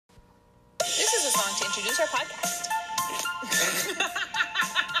introduce our podcast.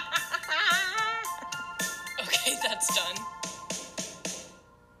 Okay, that's done.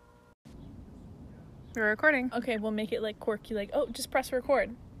 We're recording. Okay, we'll make it like quirky, like, oh, just press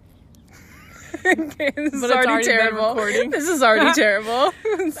record. Okay, this is But it's already already been terrible. recording. This is already terrible.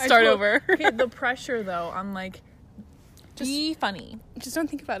 Start over. Okay, the pressure though, I'm like, be funny. Just don't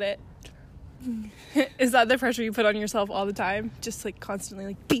think about it. Is that the pressure you put on yourself all the time? Just like constantly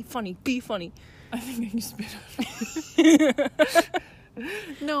like, be funny, be funny. I think I can spit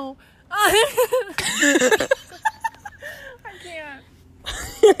on No. I can't.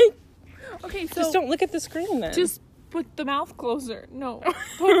 Okay, so Just don't look at the screen then. just put the mouth closer. No.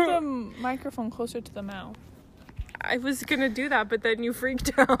 Put the microphone closer to the mouth. I was gonna do that, but then you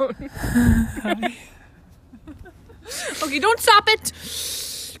freaked out. Okay, don't stop it.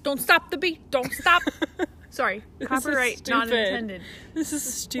 Don't stop the beat. Don't stop. Sorry. This is Copyright not stupid. intended. This is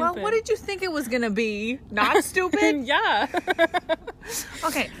stupid. Well, what did you think it was going to be? Not stupid? Yeah.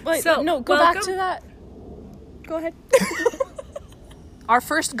 Okay. Wait, so, no, go back to that. Go ahead. Our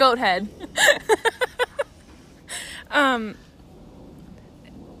first goat head.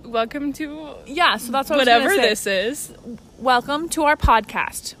 Welcome to Yeah, so that's what whatever I was gonna this say. is. Welcome to our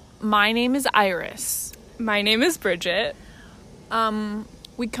podcast. My name is Iris. My name is Bridget.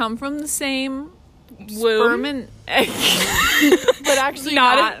 We come from the same Womb? sperm and egg. But actually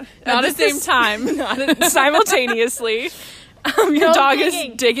not at the same time. Not simultaneously. Your No dog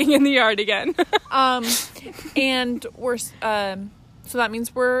digging. is digging in the yard again. And we're so that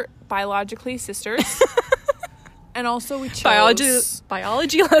means we're biologically sisters. And also we chose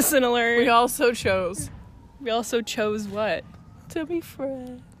Biology lesson alert. We also chose what? to be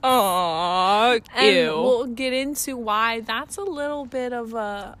friends. Aww, And ew. we'll get into why that's a little bit of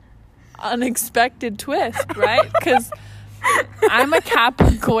a unexpected twist, right? Because I'm a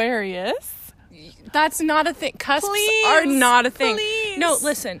Capricornius. That's not a thing. Cusps Please, are not a thing. please. No,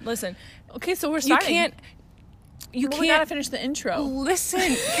 listen. Okay, so we're You starting. can't. We gotta finish the intro. Listen,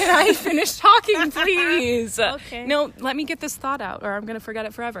 can I finish talking, please? Okay. No, let me get this thought out, or I'm going to forget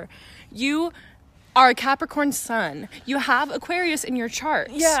it forever. You are a Capricorn sun. You have Aquarius in your chart.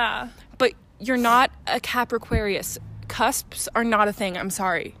 Yeah. But you're not a Capricornius. Cusps are not a thing. I'm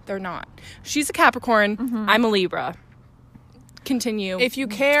sorry. They're not. She's a Capricorn. I'm a Libra. Continue. If you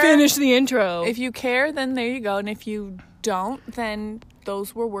care, Finish the intro. If you care, then there you go. And if you don't, then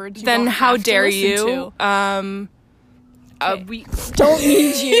those were words. You then don't how have to dare listen you? to. We don't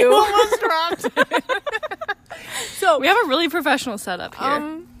need you. Almost dropped. So We have a really professional setup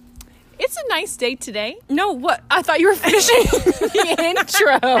here. it's a nice day today. No, what? I thought you were finishing the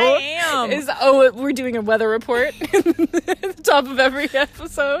intro. I am. We're doing a weather report at the top of every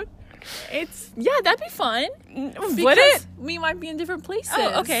episode. That'd be fun. Would Because it? we might be in different places.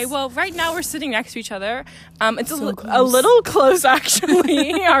 Oh, okay. Well, right now we're sitting next to each other. It's So a close. little close,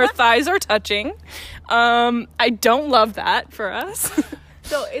 actually. Our thighs are touching. I don't love that for us.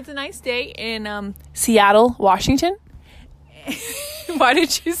 So it's a nice day in Seattle, Washington. Why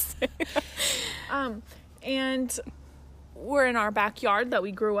did you say that? And we're in our backyard that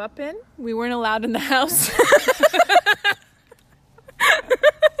we grew up in. We weren't allowed in the house.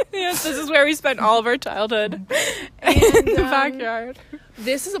 Yes, this is where we spent all of our childhood. And, In the backyard.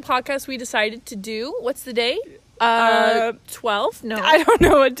 This is a podcast we decided to do. What's the day? 12? No. I don't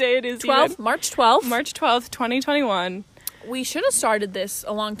know what day it is. 12? even. March 12th. March 12th, 2021. We should have started this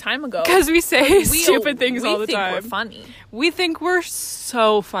a long time ago. Because we say stupid things all the We think time. we're funny. We think we're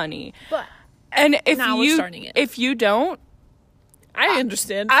so funny. But And if Now we're starting it. if you don't, I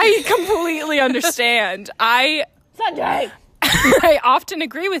understand. I completely understand. Sunday. I often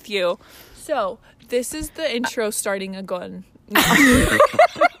agree with you. So, this is the intro starting again.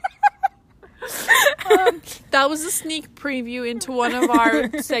 That was a sneak preview into one of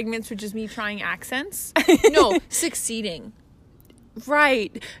our segments, which is me trying accents. No, succeeding.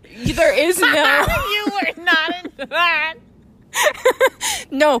 Right. There is no You were not into that.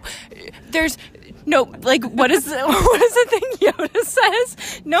 no. There's no like what is the thing Yoda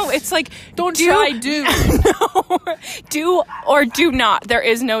says? No, it's like Don't try, do. No. Do or do not. There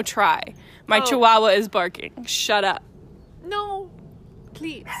is no try. My Oh. chihuahua is barking. Shut up. No,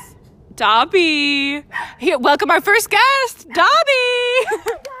 please. Dobby. Here, welcome our first guest, Dobby.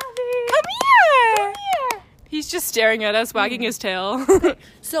 Come here. He's just staring at us, wagging his tail.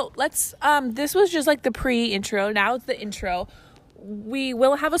 So let's. This was just like the pre-intro. Now it's the intro. We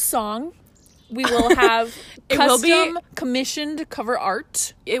will have a song. We will have It will be- custom commissioned cover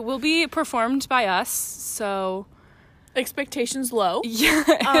art. It will be performed by us, so Expectations low. yeah,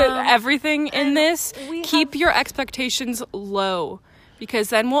 everything in this, we keep your expectations low because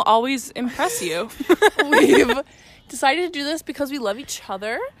then we'll always impress you. We've decided to do this because we love each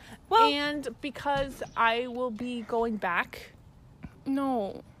other. Well- and because I will be going back.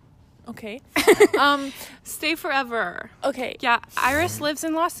 No. Okay. Stay forever. Okay. Yeah, Iris lives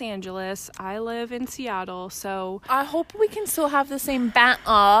in Los Angeles. I live in Seattle, so I hope we can still have the same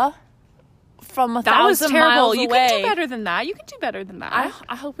banter from a that was thousand terrible. miles You away. can do better than that. You can do better than that.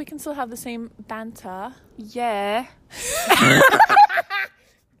 I hope we can still have the same banter. Yeah.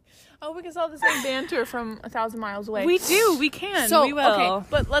 I hope we can still have the same banter from 1,000 miles away. We do. We can. So, we will. okay,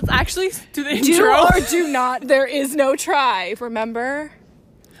 but let's actually do the Do intro. or do not. There is no try. Remember?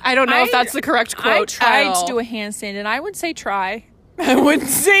 I don't know if that's the correct quote. I tried at to all. do a handstand, and I would say try. I wouldn't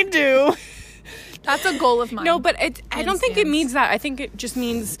say do. That's a goal of mine. No, but I don't think it Handstands. means that. I think it just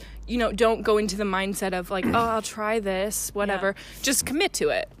means, don't go into the mindset of like, oh, I'll try this, whatever. Yeah. Just commit to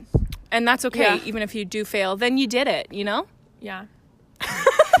it. And that's okay. Yeah. Even if you do fail, then you did it, Yeah.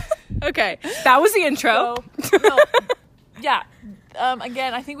 Okay. That was the intro. So, no. Yeah.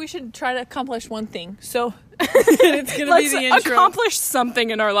 Again, I think we should try to accomplish one thing. So, it's going to be Let's the intro. accomplish something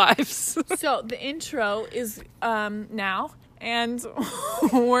in our lives. So, the intro is now, and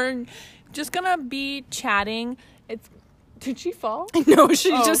we're just going to be chatting. Did she fall? No,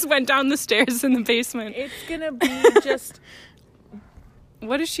 she Oh. just went down the stairs in the basement. It's going to be just...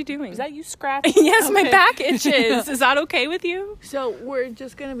 What is she doing? Is that you scratching? Yes, my Okay. back itches. Is that okay with you? So we're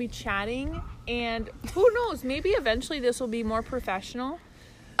just going to be chatting, and who knows, maybe eventually this will be more professional.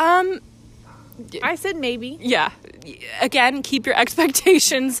 I said maybe. Yeah. Again, keep your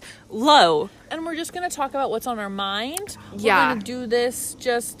expectations low. And we're just going to talk about what's on our mind. Yeah. We're going to do this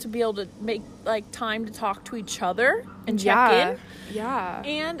just to be able to make time to talk to each other and check Yeah. in. Yeah.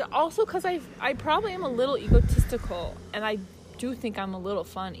 And also because I probably am a little egotistical, and I do think I'm a little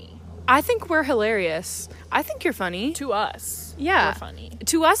funny. I think we're hilarious. I think you're funny. To us. Yeah. We're funny.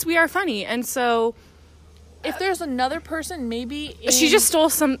 To us, we are funny. And so If there's another person, maybe... she just stole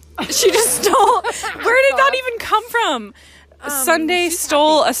Where did that even come from? Sunday she's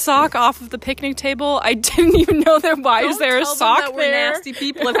stole a sock off of the picnic table. I didn't even know why is there a Tell them sock that we're there? nasty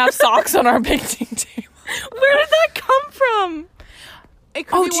people and have socks on our picnic table. Where did that come from? It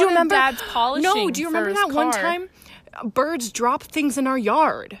could be do you one of remember? Dad's polishing No, do you remember for that his one car. time birds dropped things in our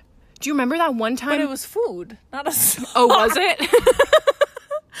yard? Do you remember that one time? But it was food, not a sock. Oh, was it?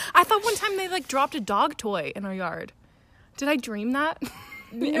 I thought one time they dropped a dog toy in our yard. Did I dream that?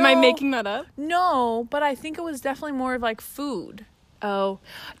 Am I No. making that up? No, but I think it was definitely more of food. Oh,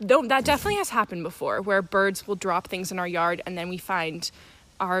 no, that definitely has happened before, where birds will drop things in our yard and then we find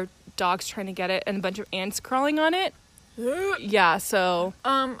our dogs trying to get it and a bunch of ants crawling on it. Yeah, so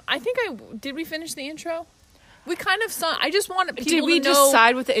I think did we finish the intro? We kind of saw. I just wanted people did we to know.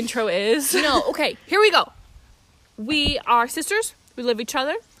 decide what the intro is? No, okay, here we go. We are sisters. We love each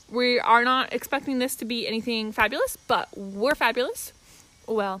other. We are not expecting this to be anything fabulous, but we're fabulous.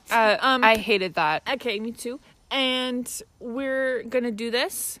 Well, I hated that. okay, me too. And we're gonna do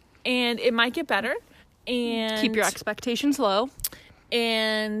this, and it might get better. And Keep your expectations low.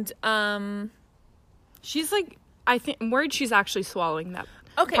 And She's I'm worried she's actually swallowing that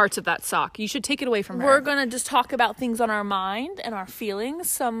Okay. parts of that sock. You should take it away from her. we're gonna just talk about things on our mind and our feelings.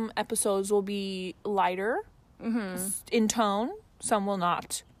 Some episodes will be lighter in tone. Some will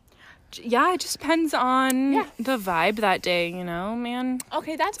not. Yeah, it just depends on Yeah. the vibe that day, man.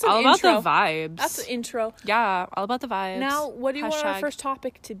 Okay, that's All an about intro. the vibes. That's the intro. Yeah, all about the vibes. Now, what do you want our Hashtag. first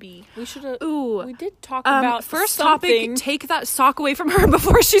topic to be? We should have. Ooh. We did talk about first something. topic, take that sock away from her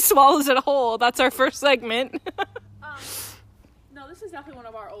before she swallows it whole. That's our first segment. No, this is definitely one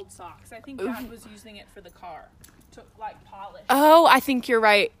of our old socks. I think Dad was using it for the car to polish. Oh, I think you're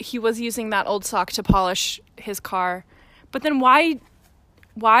right. He was using that old sock to polish his car. But then why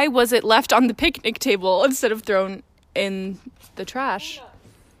was it left on the picnic table instead of thrown in the trash?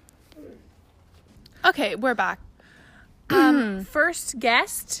 Okay, we're back. First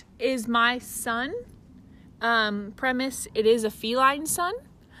guest is my son. Premise: it is a feline son.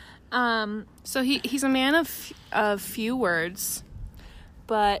 So he's a man of few words.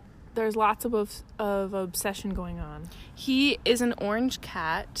 But there's lots of obsession going on. He is an orange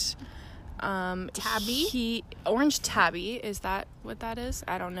cat. Tabby? Orange tabby, is that what that is?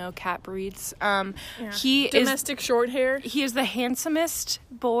 I don't know, cat breeds. Yeah. He is Domestic short hair. he is the handsomest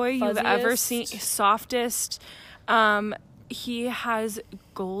boy you've ever seen, Fuzziest. softest. He has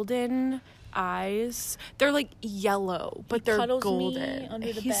golden eyes. They're yellow, but they're cuddles me golden.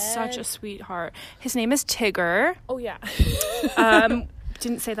 under the He's such bed. a sweetheart. His name is Tigger. Oh yeah.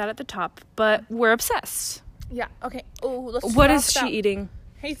 Didn't say that at the top, but we're obsessed. Yeah. Okay. Oh, let's. What talk is she about- eating?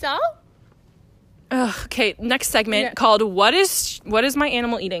 Hey, Sal. Okay, next segment Yeah. called what is my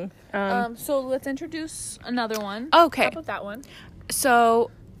animal eating? So let's introduce another one. Okay. How about that one?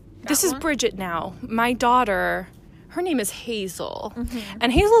 So this is one? Bridget now. My daughter, her name is Hazel. Mm-hmm.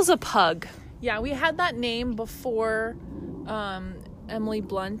 And Hazel's a pug. Yeah, we had that name before Emily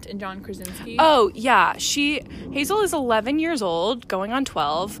Blunt and John Krasinski. Oh, yeah. Hazel is 11 years old, going on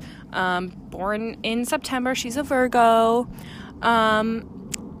 12. Born in September. She's a Virgo.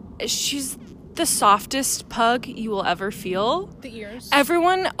 She's the softest pug you will ever feel. The ears.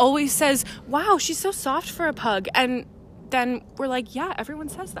 Everyone always says, wow, she's so soft for a pug. And then we're like, yeah, everyone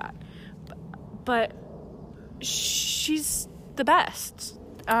says that. But she's the best.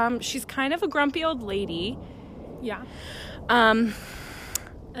 She's kind of a grumpy old lady. Yeah. Um,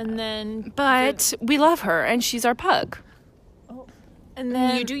 And then... but we love her, and she's our pug. And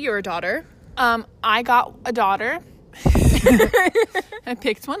then... You do your daughter. I got a daughter. I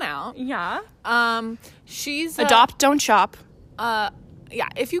picked one out. Yeah. She's... Adopt, don't shop. yeah,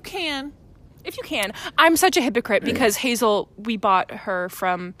 if you can. If you can. I'm such a hypocrite because Hazel, we bought her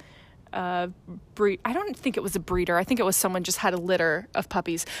from breed. I don't think it was a breeder. I think it was someone just had a litter of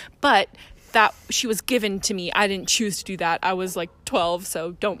puppies. But that she was given to me. I didn't choose to do that. I was like 12,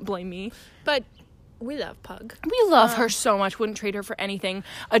 so don't blame me. But we love Pug. We love her so much. Wouldn't trade her for anything.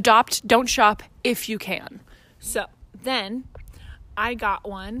 Adopt, don't shop if you can. So then I got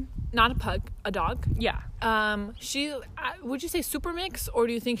one, not a pug, a dog. Yeah. She would you say super mix, or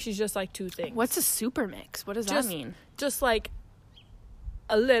do you think she's just like two things? What's a super mix? What does that mean? Just like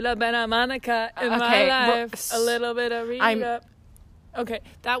a little bit of Monica in Okay, my well, life, a little bit of Rita. I'm- Okay,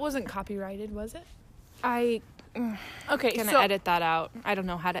 that wasn't copyrighted, was it? I Okay, gonna so edit that out. I don't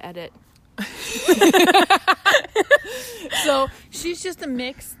know how to edit. so she's just a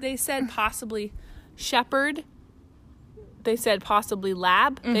mix. They said possibly shepherd. They said possibly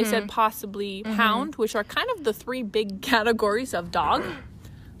lab. They said possibly hound, which are kind of the three big categories of dog.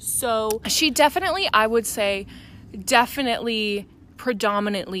 So She definitely, I would say, definitely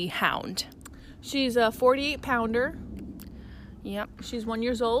predominantly hound. she's a 48-pounder. Yep. She's 1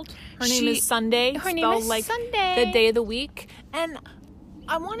 year old. Her name She- is Sunday. her name spelled is like Sunday. the day of the week. And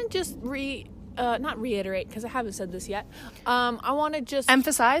I want to just not reiterate because I haven't said this yet. I want to just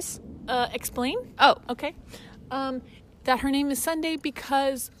Emphasize? explain. Oh. Okay. That her name is Sunday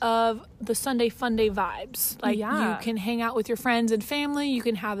because of the Sunday Fun Day vibes. Like Yeah. you can hang out with your friends and family. You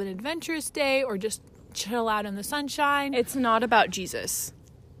can have an adventurous day or just chill out in the sunshine. It's not about Jesus.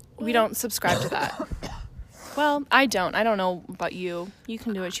 We don't subscribe to that. Well, I don't. I don't know about you. You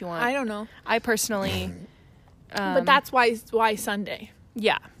can do what you want. I don't know, I personally, but that's why Sunday.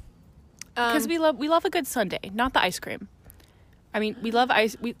 yeah. Because we love a good sundae, not the ice cream. I mean, we love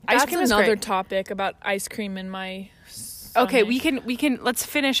ice. Ice That's cream is another great. topic about ice cream in my. Okay, Sunday. we can let's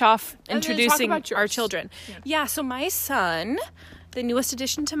finish off And then talk introducing about our yours. children. Yeah. Yeah, so my son, the newest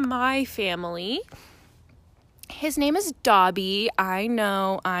addition to my family, his name is Dobby. I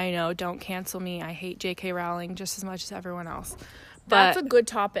know, don't cancel me. I hate J.K. Rowling just as much as everyone else. That's But a good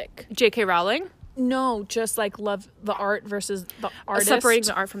topic. J.K. Rowling? No, just like love the art versus the artist. Separating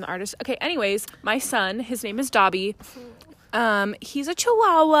the art from the artist. Okay, anyways, my son, his name is Dobby. He's a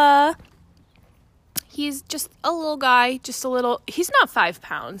Chihuahua. He's just a little guy, he's not 5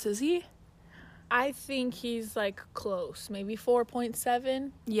 pounds, is he? I think he's like close, maybe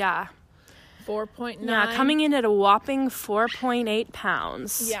 4.7, Yeah. 4.9. Yeah, coming in at a whopping 4.8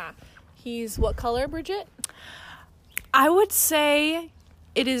 pounds. Yeah. He's what color, Bridget? I would say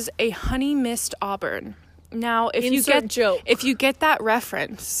it is a honey mist auburn. Now, Insert joke. if you get that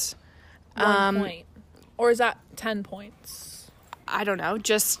reference, 1 point. Or is that 10 points? I don't know,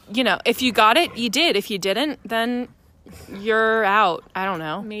 just, if you got it, you did. If you didn't, then you're out. I don't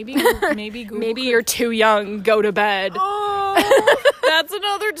know. Maybe Google Maybe you're too young, go to bed. Oh, that's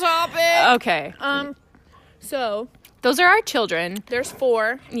another topic. Okay. So, Those are our children. there's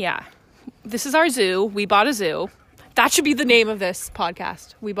 4. Yeah. This is our zoo. We bought a zoo. That should be the name of this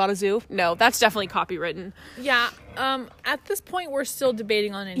podcast. We bought a zoo? No, that's definitely copywritten. Yeah. At this point, we're still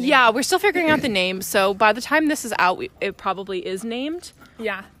debating on a name. Yeah, we're still figuring out the name. So by the time this is out, it probably is named.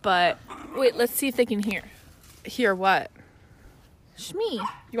 Yeah. But Wait, let's see if they can hear. hear what? Shmee.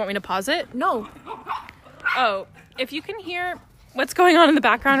 You want me to pause it? No. Oh, if you can hear what's going on in the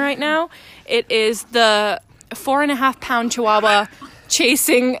background right now, it is the 4.5 pound Chihuahua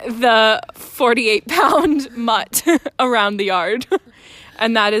chasing the 48-pound mutt around the yard.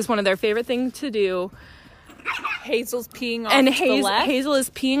 And that is one of their favorite things to do. Hazel's peeing off And to the left. Hazel is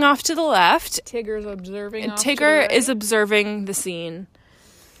peeing off to the left. Tigger's observing. And off to the Tigger right. is observing the scene.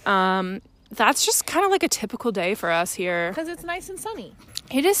 that's just kind of like a typical day for us here. Because it's nice and sunny.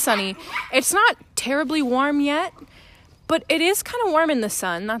 It is sunny. It's not terribly warm yet, but it is kind of warm in the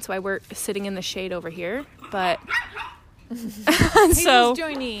sun. That's why we're sitting in the shade over here. But Hazel's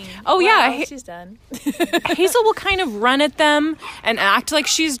joining. Oh, yeah. Wow, she's done. Hazel will kind of run at them and act like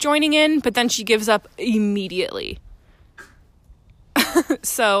she's joining in, but then she gives up immediately.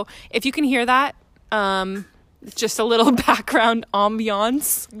 So if you can hear that, just a little background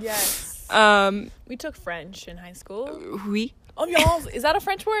ambiance. Yes. We took French in high school. Oui. Ambiance. Is that a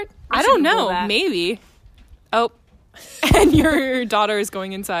French word? I don't know. Maybe. Oh, and your daughter is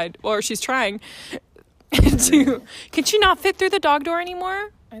going inside, or she's trying to. Can she not fit through the dog door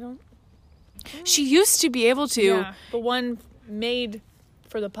anymore? I don't. She used to be able to. Yeah, the one made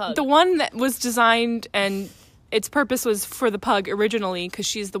for the pug. The one that was designed and its purpose was for the pug originally, because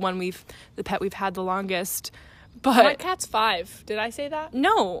she's the pet we've had the longest. But my cat's 5. Did I say that?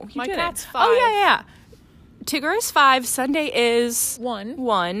 No, you my didn't. cat's 5. Oh yeah. Tigger is 5. Sunday is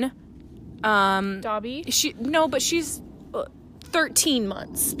 1. Dobby. But she's 13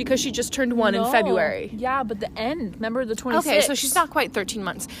 months because she just turned 1 in February. Yeah, but the end. Remember the 26th. Okay, so she's not quite 13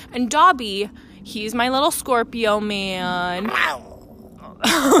 months. And Dobby, he's my little Scorpio man.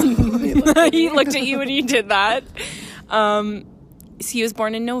 He looked at you when you did that. He was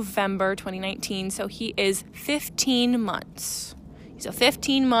born in November 2019, so he is 15 months. He's a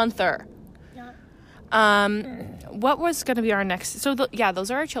 15-monther. What was going to be our next? So,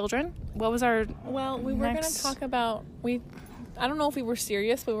 those are our children. What was our Well, we were going to talk about... I don't know if we were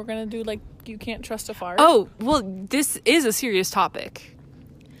serious, but we're going to do, like, you can't trust a fart. Oh, well, this is a serious topic.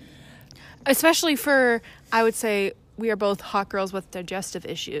 Especially for, I would say, we are both hot girls with digestive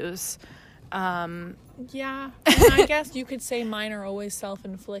issues. Yeah. And I guess you could say mine are always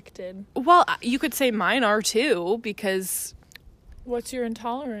self-inflicted. Well, you could say mine are too, because... What's your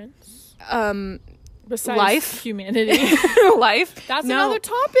intolerance? Besides life. Humanity. Life. That's another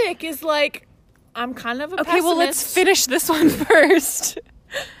topic, is like, I'm kind of a pessimist. Well, let's finish this one first.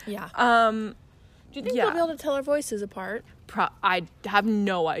 Yeah. Do you think they'll be able to tell our voices apart? I have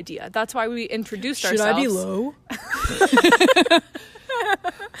no idea. That's why we introduced ourselves. Should I be low?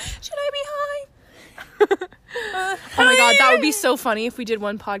 Should I be high? Oh my god, that would be so funny if we did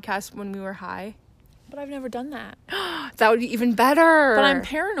one podcast when we were high. But I've never done that. That would be even better. But I'm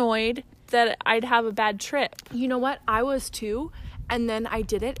paranoid that I'd have a bad trip. You know what? I was too. And then I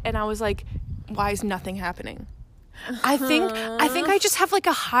did it and I was like, why is nothing happening? I think I just have like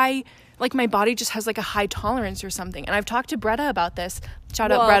a high, like my body just has like a high tolerance or something. And I've talked to Bretta about this.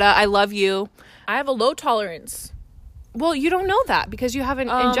 Shout out Bretta. I love you. I have a low tolerance. Well, you don't know that because you haven't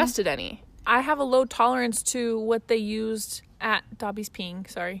ingested any. I have a low tolerance to what they used at Dobby's peeing.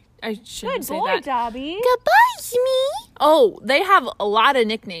 Sorry. I shouldn't say that. Dobby. Goodbye, me. Oh, they have a lot of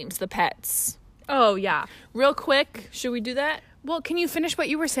nicknames, the pets. Oh, yeah. Real quick, should we do that? Well, can you finish what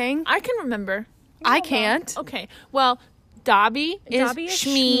you were saying? I can remember. I can't. Okay. Well, Dobby is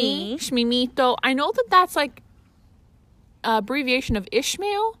Shmi. Shmimito. I know that that's like an abbreviation of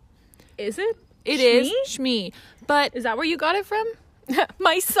Ishmael. Is it? It is Shmi. But is that where you got it from?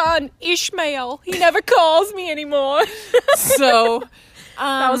 My son, Ishmael. He never calls me anymore. So,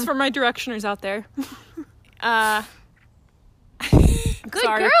 that was for my directioners out there. Good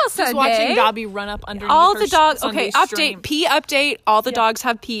girl, Sunday. Just watching Dobby run up underneath all her the dogs. Sunday Okay, stream. update. Pee update. All the dogs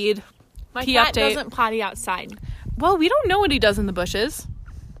have peed. My pee cat update. doesn't potty outside. Well, we don't know what he does in the bushes,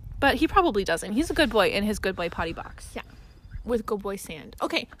 but he probably doesn't. He's a good boy in his good boy potty box. Yeah, with good boy sand.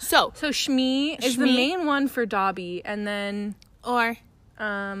 Okay, so Shmi is the main one for Dobby, and then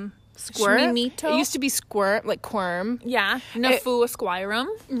Squirt. Shmimito. It used to be Squirt, like Quirm. Yeah, Nafu Esquirum.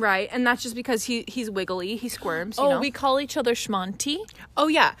 Right, and that's just because he's wiggly. He squirms. You know? We call each other Schmonty. Oh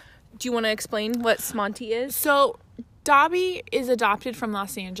yeah. Do you want to explain what Smonty is? So, Dobby is adopted from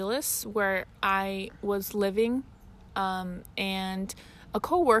Los Angeles, where I was living, and a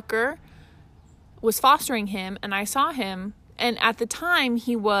coworker was fostering him, and I saw him, and at the time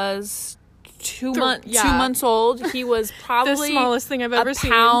he was 2 months old. He was probably the smallest thing I've ever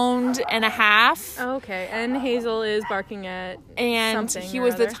seen. A pound and a half. Okay, and Hazel is barking at something. He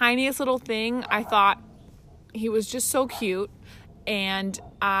was the tiniest little thing. I thought he was just so cute, and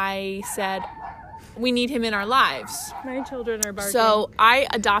I said, we need him in our lives. My children are barking. So I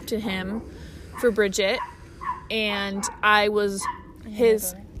adopted him for Bridget, and I was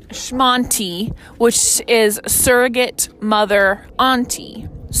his Schmonty, which is surrogate mother auntie.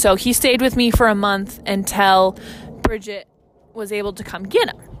 So he stayed with me for a month until Bridget was able to come get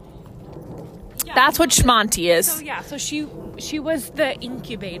him. Yeah. That's what Schmonty is. So she was the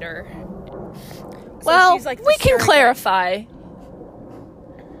incubator. Well, she's like we can clarify.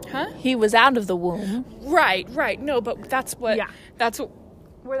 Huh? He was out of the womb. Right. No, but that's what. Yeah. That's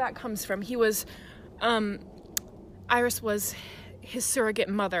where that comes from. He was, Iris was his surrogate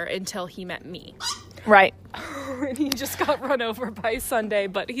mother until he met me. Right. And he just got run over by Sunday,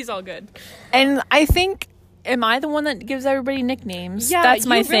 but he's all good. And I think, am I the one that gives everybody nicknames? Yeah, that's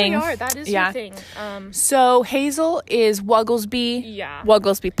my you thing. Really are. That is your thing. So Hazel is Wugglesby. Yeah.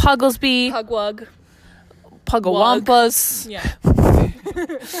 Wugglesby, Pugglesby, Pugwug. Pugglewumpus. Yeah.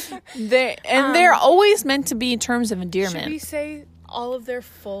 They're always meant to be in terms of endearment. Should we say all of their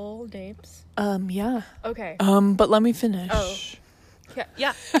full names? Yeah. Okay. But let me finish. Oh.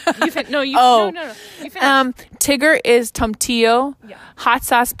 Yeah. You fin- no. You. Oh. No. You finish. Tigger is Tumtio. Yeah. Hot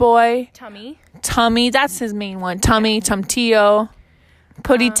Sauce Boy. Tummy. That's his main one. Tummy, Tumtio.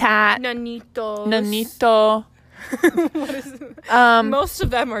 Putty Tat. Nanitos. Nanito. What is it? Most of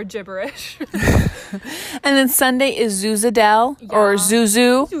them are gibberish. And then Sunday is Zuzadel or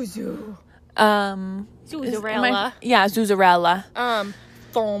Zuzu. Zuzu. Zuzarella. Yeah, Zuzarella.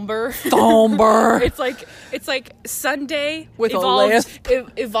 Thomber. It's like Sunday with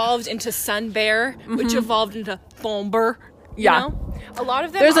evolved into Sun Bear, which evolved into Thomber. Yeah. Know? A lot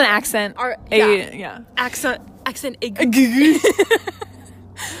of them There's an accent. Accent.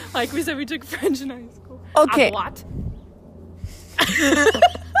 Like we said, we took French in high school. Okay. What?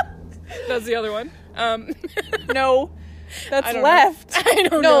 That's the other one. No. That's I don't left. know. I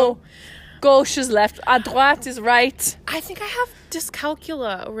don't know. Gauche is left. À droite is right. I think I have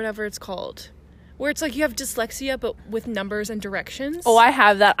dyscalculia or whatever it's called. Where it's like you have dyslexia but with numbers and directions. Oh, I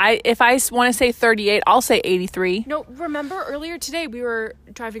have that. If I want to say 38, I'll say 83. No, remember earlier today we were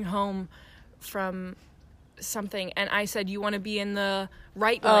driving home from something and I said you want to be in the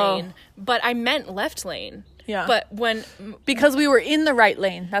right lane, but I meant left lane. Yeah. But because we were in the right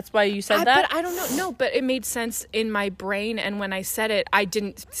lane, that's why you said that. But I don't know. No, but it made sense in my brain, and when I said it, I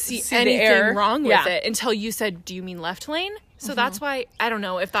didn't see the anything error. wrong with it until you said, "Do you mean left lane?" So that's why I don't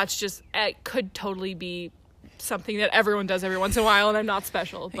know if that's just it could totally be something that everyone does every once in a while, and I'm not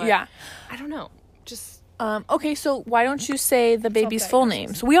special. But yeah, I don't know. Just okay. So why don't you say the baby's full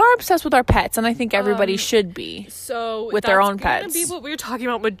names? We are obsessed with our pets, and I think everybody should be. So with their own pets. pets. That's be what we're talking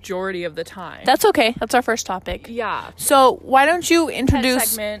about majority of the time. That's okay. That's our first topic. Yeah. So why don't you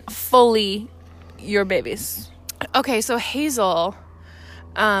introduce fully your babies? Okay, so Hazel,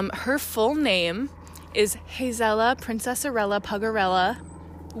 her full name is Hazella Princessarella Puggarella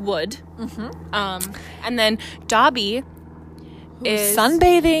Wood. And then Dobby is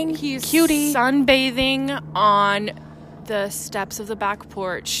sunbathing. He's cutie. Sunbathing on the steps of the back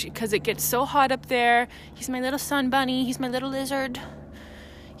porch because it gets so hot up there. He's my little sun bunny. He's my little lizard.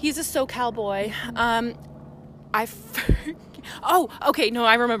 He's a SoCal boy. Oh, okay. No,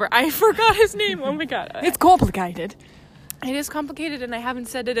 I remember. I forgot his name. Oh my god. It's complicated. It is complicated, and I haven't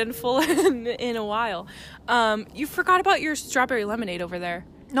said it in full in a while. You forgot about your strawberry lemonade over there.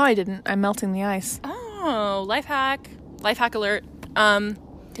 No, I didn't. I'm melting the ice. Oh, life hack. Life hack alert.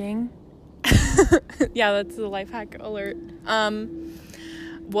 Ding. Yeah, that's the life hack alert.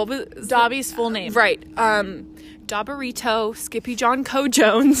 What was Dobby's full name? Right. Dobberito Skippy John Co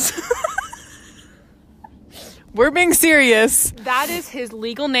Jones. We're being serious. That is his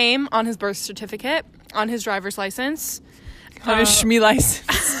legal name on his birth certificate, on his driver's license. On his Shmee license.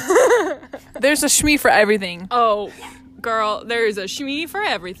 There's a Shmee for everything. Oh, girl, there is a Shmee for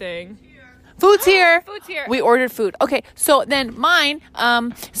everything. Food's here. Food's here. We ordered food. Okay, so then mine,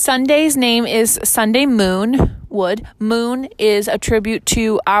 Sunday's name is Sunday Moon Wood. Moon is a tribute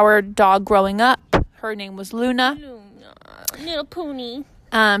to our dog growing up. Her name was Luna. Little pony.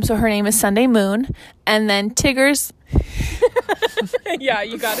 So her name is Sunday Moon. And then Tigger's yeah,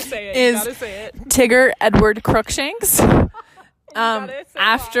 you gotta say it. You gotta say it. Tigger Edward Crookshanks.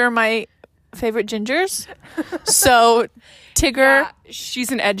 After on. my favorite gingers. So Tigger. Yeah,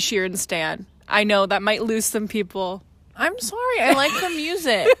 she's an Ed Sheeran stan. I know that might lose some people. I'm sorry. I like the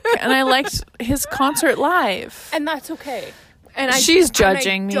music. And I liked his concert live. And that's okay. And she's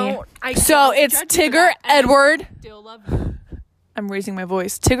judging me. So it's Tigger Edward. Still love you. I'm raising my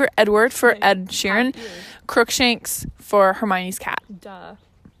voice. Tigger Edward for Ed Sheeran. Crookshanks for Hermione's cat. Duh.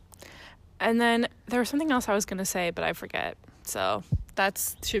 And then there was something else I was going to say, but I forget. So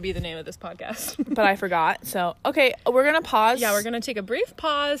that should be the name of this podcast. But I forgot. So, okay, we're going to pause. Yeah, we're going to take a brief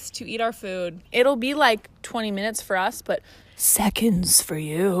pause to eat our food. It'll be like 20 minutes for us, but seconds for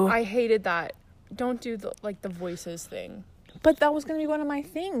you. I hated that. Don't do the voices thing. But that was going to be one of my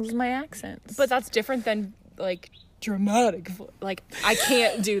things, my accents. But that's different than dramatic. I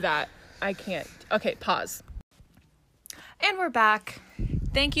can't do that. I can't. Okay, pause. And we're back.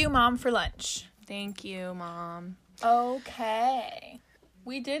 Thank you, Mom, for lunch. Thank you, Mom. Okay.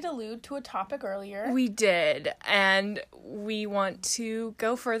 we did allude to a topic earlier. We did, and we want to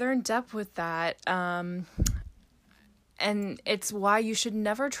go further in depth with that. And it's why you should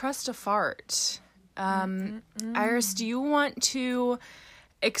never trust a fart. Iris, do you want to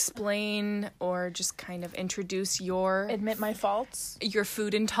explain or just kind of introduce your Admit my faults.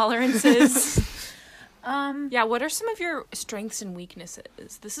 food intolerances? Yeah, what are some of your strengths and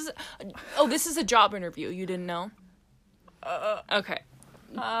weaknesses? This is a job interview. You didn't know? Okay.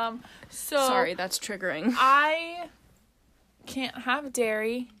 So Sorry, that's triggering. I can't have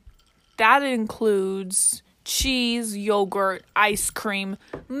dairy. That includes cheese, yogurt, ice cream,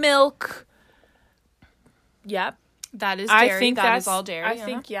 milk. Yep. That is dairy. I think that is all dairy. I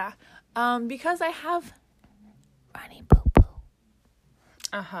think, yeah. Because I have runny poo-poo.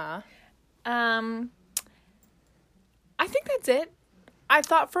 Uh-huh. I think that's it. I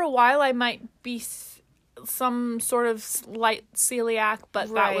thought for a while I might be some sort of slight celiac, but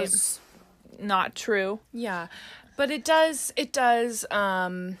Right. that was not true. Yeah. But it does,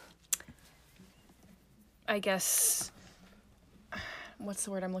 I guess, what's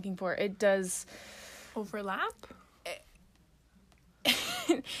the word I'm looking for? It does, Overlap?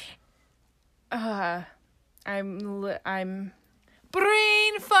 I'm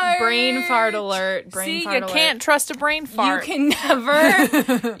Brain fart! brain fart alert. See, you can't trust a brain fart.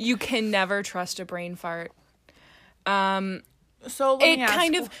 You can never trust a brain fart. So let me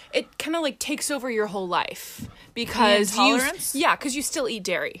ask, It kind of like takes over your whole life because you, intolerance? yeah, because you still eat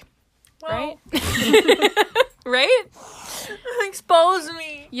dairy, well, right? Right? expose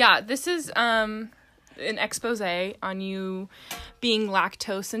me. Yeah, this is an expose on you being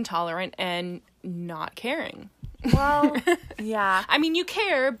lactose intolerant and not caring. Well, yeah. I mean, you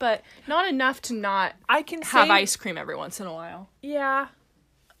care, but not enough to not I can have say, ice cream every once in a while. Yeah.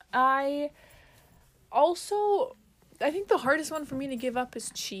 I think the hardest one for me to give up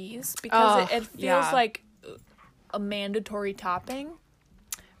is cheese because it feels yeah. like a mandatory topping.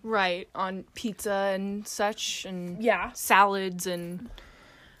 Right, on pizza and such, and Yeah. salads and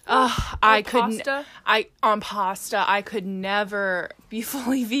I couldn't. pasta? On pasta, I could never be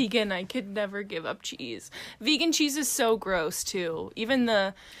fully vegan. I could never give up cheese. Vegan cheese is so gross too. Even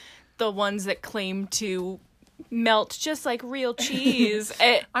the ones that claim to melt just like real cheese.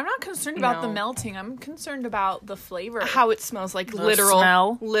 I'm not concerned about the No. melting. I'm concerned about the flavor. How it smells like The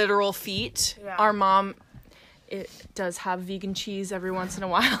smell. literal feet. Yeah. Our mom, it does have vegan cheese every once in a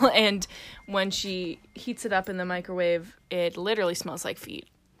while, and when she heats it up in the microwave, it literally smells like feet.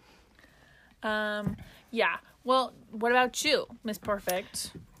 Yeah. Well, what about you, Miss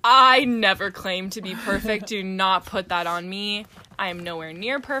Perfect? I never claim to be perfect. Do not put that on me. I am nowhere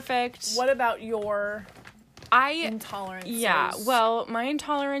near perfect. What about your intolerance? Yeah, well, my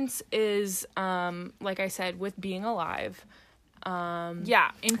intolerance is, like I said, with being alive.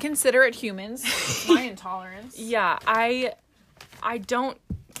 Yeah, inconsiderate humans. My intolerance. Yeah, I don't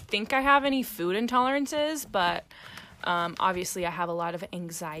think I have any food intolerances, but obviously I have a lot of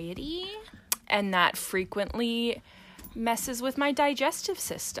anxiety, and that frequently messes with my digestive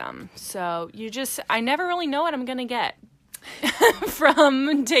system. So I never really know what I'm gonna get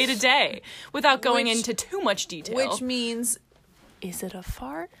from day to day without going into too much detail. Which means, is it a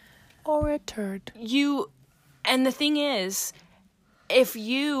fart or a turd? And the thing is, if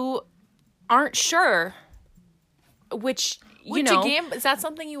you aren't sure, which Would know, you gamble? Is that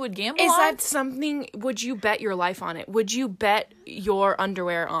something you would gamble is on? that something? Would you bet your life on it? Would you bet your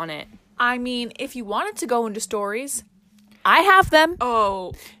underwear on it? I mean, if you wanted to go into stories, I have them.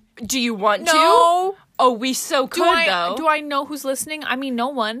 Oh, do you want to? No. Oh, we so could though. Do I know who's listening? I mean, no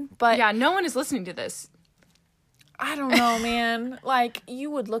one. But Yeah, no one is listening to this. I don't know, man. Like, you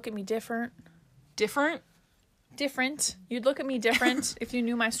would look at me different. Different? You'd look at me different if you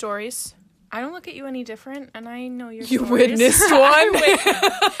knew my stories. I don't look at you any different, and I know your You stories. witnessed one.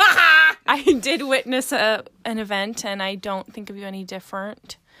 I did witness an event, and I don't think of you any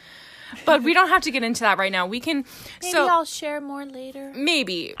different. But we don't have to get into that right now. We can. Maybe I'll share more later.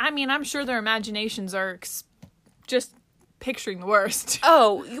 Maybe. I mean, I'm sure their imaginations are just picturing the worst.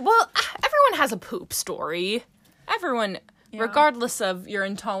 Oh, well, everyone has a poop story. Everyone, regardless of your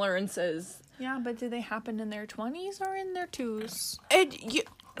intolerances. Yeah, but do they happen in their 20s or in their 2s?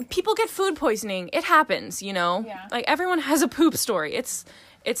 People get food poisoning. It happens, you know? Yeah. Like, everyone has a poop story. It's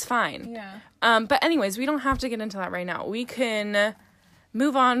fine. Yeah. But anyways, we don't have to get into that right now. We can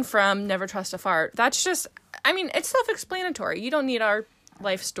move on from never trust a fart. That's just, I mean, it's self-explanatory. You don't need our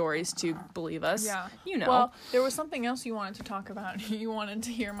life stories to believe us. Yeah. You know. Well, there was something else you wanted to talk about. You wanted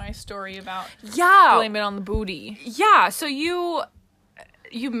to hear my story about Yeah. blame it on the booty. Yeah, so you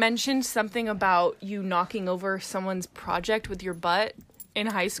mentioned something about you knocking over someone's project with your butt. in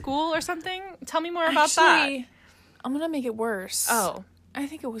high school or something? Tell me more about that. Actually, I'm gonna make it worse. Oh. I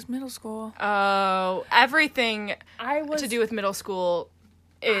think it was middle school. Oh, everything I was to do with middle school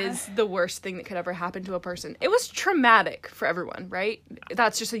is the worst thing that could ever happen to a person. It was traumatic for everyone, right?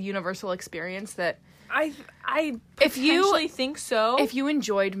 That's just a universal experience that I If you- potentially think so. if you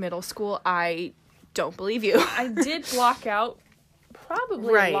enjoyed middle school, I don't believe you. I did block out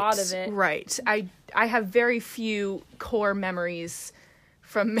probably a lot of it. Right. I have very few core memories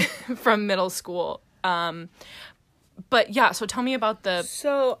from from middle school. But yeah, so tell me about the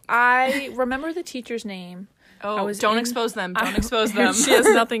So I remember the teacher's name. I was don't in- expose them. Don't expose them. She has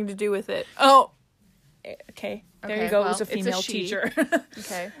nothing to do with it. Oh, okay. There Okay, you go. well, It was a it's a female she. teacher.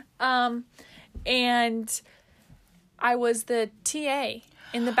 Okay. And I was the TA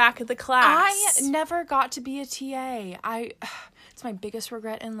in the back of the class. I never got to be a TA. It's my biggest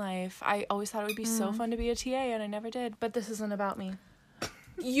regret in life. I always thought it would be so fun to be a TA, and I never did. But this isn't about me.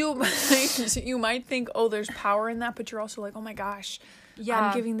 You might think, oh, there's power in that, but you're also like, oh my gosh, Yeah.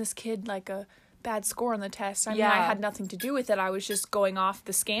 I'm giving this kid like a bad score on the test. I mean, Yeah. I had nothing to do with it. I was just going off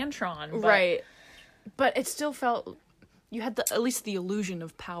the Scantron. But Right. But it still felt you had at least the illusion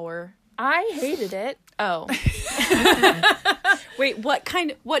of power. I hated it. Oh. Wait,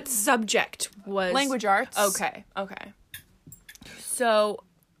 what subject was Language arts. Okay. So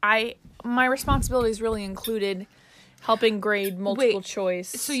my responsibilities really included helping grade multiple Wait, choice.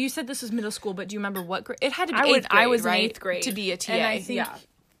 So you said this was middle school, but do you remember what grade? It had to be I 8th grade, was right? in 8th grade To be a TA. and I think yeah.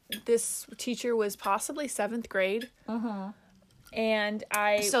 this teacher was possibly 7th grade. And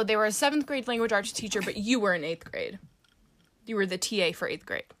So they were a 7th grade language arts teacher, but you were in 8th grade. You were the TA for 8th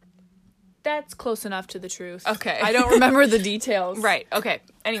grade. that's close enough to the truth. Okay. I don't remember the details. Right. Okay.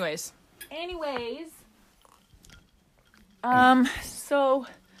 Anyways. So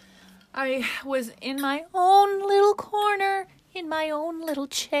I was in my own little corner, in my own little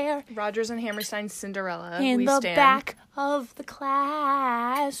chair, Rodgers and Hammerstein's Cinderella. in we the stand. back of the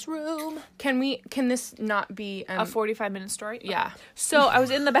classroom. Can this not be A 45-minute story? yeah. So I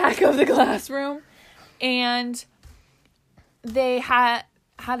was in the back of the classroom, and they had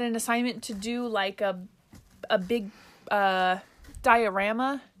an assignment to do like a big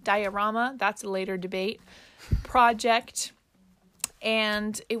diorama. That's a later debate project.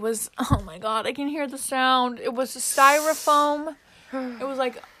 And it was, oh my god, I can hear the sound. It was a styrofoam. It was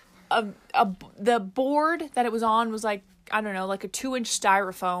like the board that it was on was like, I don't know, like a 2-inch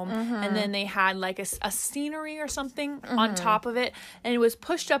styrofoam. And then they had like a scenery or something on top of it. And it was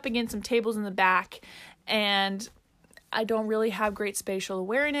pushed up against some tables in the back. And I don't really have great spatial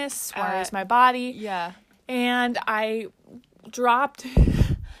awareness as far as my body. Yeah. And I dropped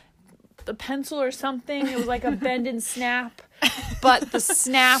the pencil or something. It was like a bend and snap. But the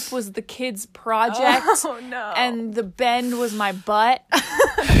snap was the kid's project. Oh, no. And the bend was my butt.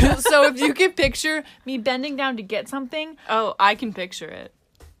 So if you can picture me bending down to get something. Oh, I can picture it.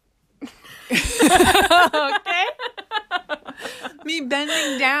 Okay. Me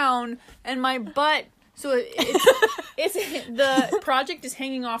bending down and my butt. So it's the project is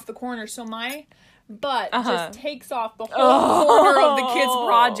hanging off the corner. So my butt just takes off the whole corner of the kid's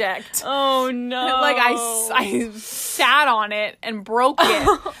project. Oh no. Like I sat on it and broke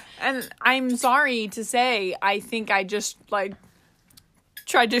it. And I'm sorry to say, I think I just like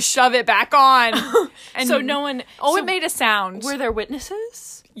tried to shove it back on. And So no one Oh, so it made a sound. were there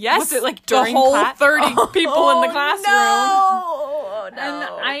witnesses? Yes. Was it like the during whole class? 30 people in the classroom? No. And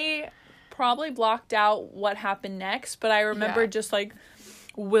I probably blocked out what happened next, but I remember Yeah. just like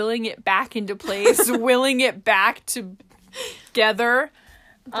willing it back into place, willing it back together.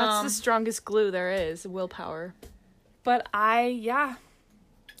 That's the strongest glue there is, willpower. But I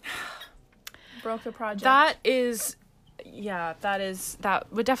broke the project. That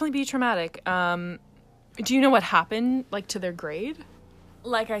would definitely be traumatic. Do you know what happened, like, to their grade?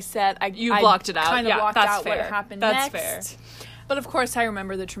 Like I said, I blocked it out. Kind of Yeah, blocked that's out what fair. happened That's next. But of course, I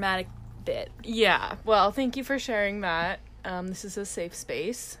remember the traumatic bit. Yeah. Well, thank you for sharing that. This is a safe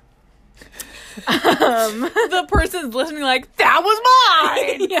space. The person's listening like, that was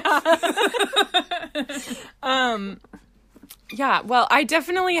mine! Yeah, well, I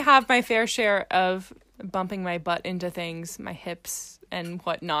definitely have my fair share of bumping my butt into things, my hips and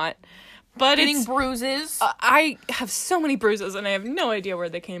whatnot. But Getting it's, bruises. I have so many bruises and I have no idea where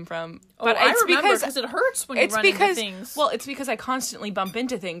they came from. But I it's remember because because it hurts when you it's run because into things. well, it's because I constantly bump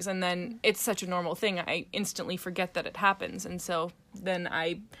into things and then it's such a normal thing. I instantly forget that it happens, and so then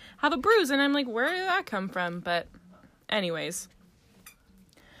I have a bruise and I'm like, where did that come from? But anyways.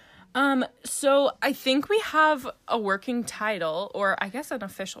 So I think we have a working title, or I guess an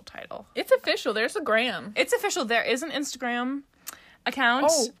official title. It's official. There's a gram. It's official. There is an Instagram. account.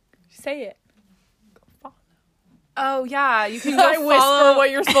 Oh, say it. Oh, yeah, you can go I follow whisper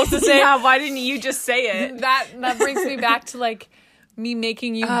what you're supposed to say. Yeah, why didn't you just say it? That brings me back to like me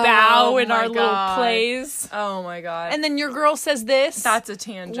making you bow in my our God. little plays. Oh my God. And then your girl says this. That's a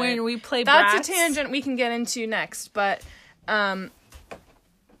tangent. when we play That's brats. a tangent we can get into next, but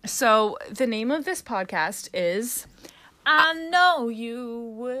so the name of this podcast is I know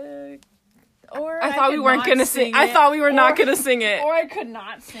you would. Or I thought we could weren't not gonna sing. it. I thought we were not gonna sing it. Or I could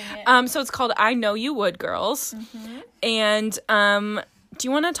not sing it. So it's called I Know You Would Girls. And do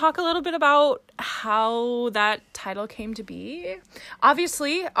you want to talk a little bit about how that title came to be?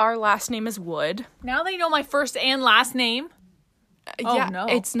 Obviously, our last name is Wood. Now they know my first and last name. Oh, yeah, no.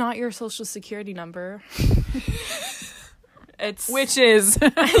 it's not your social security number. It's Which is.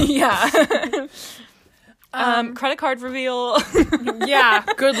 yeah. Credit card reveal. Yeah,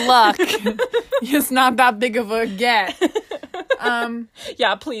 good luck. It's not that big of a get.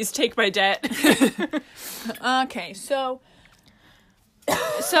 Yeah, please take my debt. Okay, so.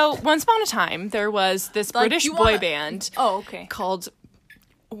 So once upon a time, there was this Like, British you boy wanna- band Oh, okay. called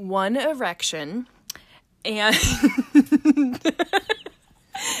One Erection, and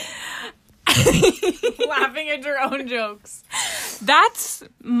Laughing at your own jokes. that's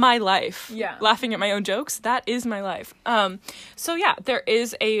my life. Yeah. Laughing at my own jokes, that is my life. So yeah, there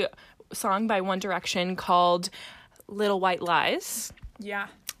is a song by One Direction called Little White Lies. Yeah.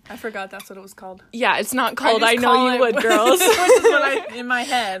 I forgot that's what it was called. Yeah, it's not called I just Know call You it- Would Girls. Which is what I in my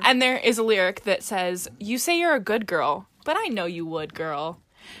head. And there is a lyric that says, "You say you're a good girl, but I know you would, girl."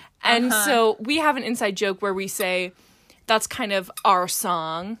 And so we have an inside joke where we say that's kind of our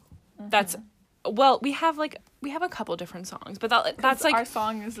song. That's well, we have a couple different songs, but that's like our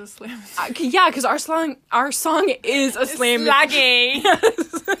song is a slam. yeah, because our song is a slam Slaggy.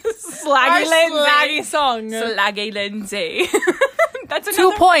 slaggy Slaggy song. Slaggy Lindsay. That's 2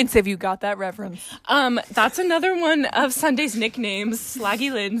 another points if you got that reference. that's another one of Sunday's nicknames,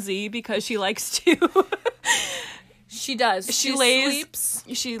 Slaggy Lindsay, because she likes to She does. She sleeps.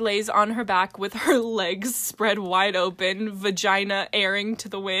 lays on her back with her legs spread wide open, vagina airing to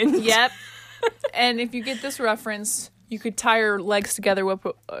the wind. Yep. And if you get this reference, you could tie her legs together with.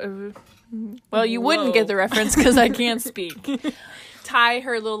 Well, you wouldn't Whoa. get the reference because I can't speak. Tie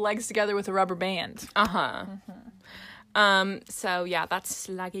her little legs together with a rubber band. Uh-huh. So yeah, that's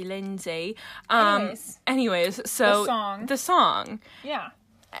Slaggy Lindsay. Anyways, so The song. Yeah.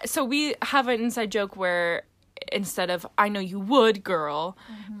 So we have an inside joke where instead of I know you would girl,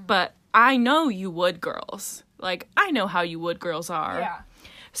 but I know you would girls. Like I know how you would girls are. Yeah.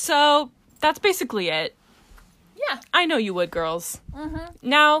 So that's basically it. Yeah. I know you would girls.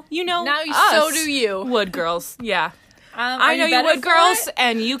 Now you know. Now us, so do you. would girls. Yeah. Are I know you better would for girls, it?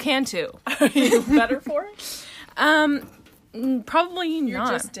 and you can too. Are you better for it? Probably You're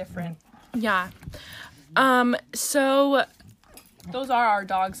not. just different. Yeah. So Those are our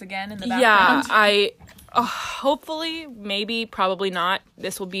dogs again in the yeah, background. I hopefully, maybe, probably not.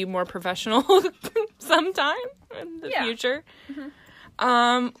 This will be more professional sometime in the Yeah. future.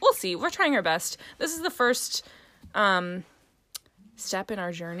 We'll see. We're trying our best. This is the first step in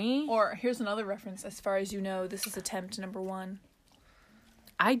our journey. Or here's another reference. As far as you know, this is attempt number 1.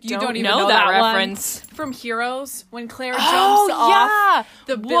 I You don't even know that one. reference. From Heroes, when Claire jumps Oh off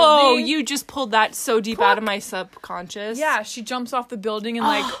the building. Whoa! You just pulled that so deep out of my subconscious. Yeah, she jumps off the building and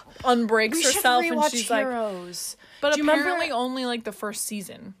like unbreaks we should herself, and rewatch she's like, Heroes. but Do you remember- apparently only like the first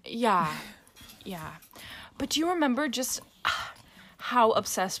season. Yeah, yeah. But do you remember just how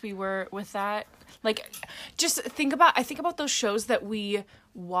obsessed we were with that? Like, just I think about those shows that we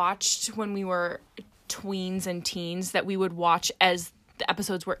watched when we were tweens and teens that we would watch as the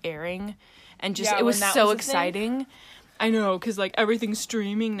episodes were airing, and just Yeah, it was when that so was a thing. exciting. I know, because like everything's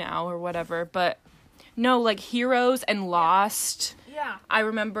streaming now or whatever, but no, like Heroes and Lost. Yeah, I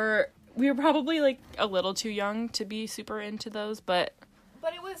remember we were probably like a little too young to be super into those, but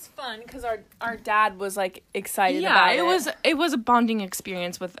but it was fun because our dad was like excited yeah, about it. it was a bonding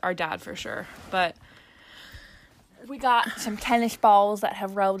experience with our dad for sure. But We got some tennis balls that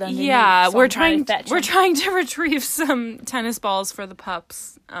have rolled underneath. yeah, so we're I'm trying to fetch we're them. trying to retrieve some tennis balls for the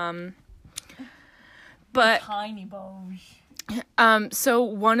pups. But tiny balls. so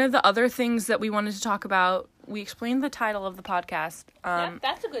one of the other things that we wanted to talk about, we explained the title of the podcast.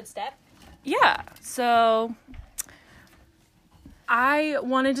 That's a good step. Yeah. So I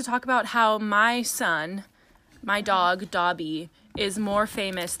wanted to talk about how my son, my dog Dobby, is more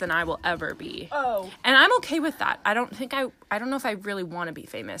famous than I will ever be. Oh, And I'm okay with that. I don't know if I really want to be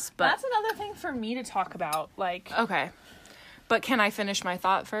famous, but that's another thing for me to talk about. Like, okay. But can I finish my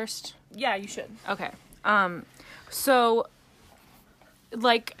thought first? yeah, you should. Okay. So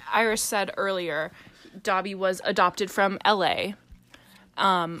like Iris said earlier, Dobby was adopted from LA.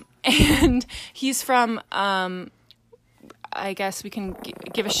 And he's from, I guess we can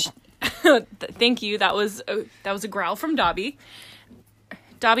give a thank you. That was a growl from Dobby.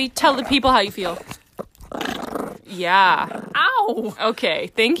 Dobby, tell the people how you feel. Yeah. Ow! Okay.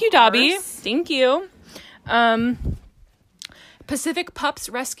 Thank you, Dobby. Worse. Thank you. Pacific Pups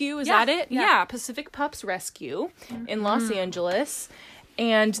Rescue, is that it? Yeah. Pacific Pups Rescue in Los Angeles.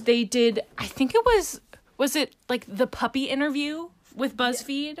 And they did, I think it was it like the puppy interview with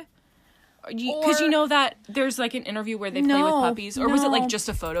BuzzFeed? Because you know that there's like an interview where they play with puppies. Or was it like just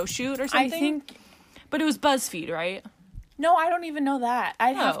a photo shoot or something? I think... But it was BuzzFeed, right? No, I don't even know that.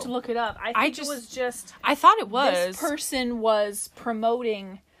 I'd have to look it up. I think it was just... I thought it was. This person was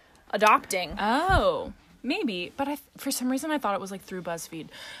promoting adopting. Oh, maybe. But for some reason, I thought it was like through BuzzFeed.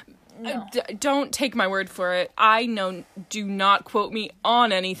 No. Don't take my word for it. Do not quote me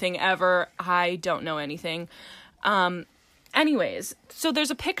on anything ever. I don't know anything. Anyways, so there's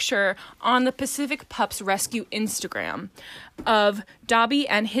a picture on the Pacific Pups Rescue Instagram of Dobby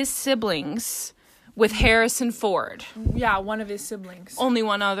and his siblings with Harrison Ford. Yeah, one of his siblings. Only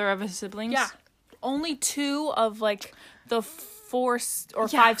one other of his siblings? Yeah. Only 2 of like the 4 or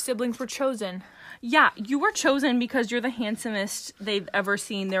 5 siblings were chosen. Yeah, you were chosen because you're the handsomest they've ever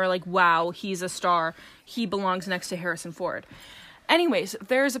seen. They were like, wow, he's a star. He belongs next to Harrison Ford. Anyways,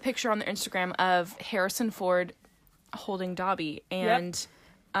 there's a picture on their Instagram of Harrison Ford holding Dobby. And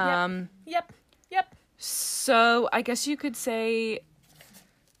Yep. so I guess you could say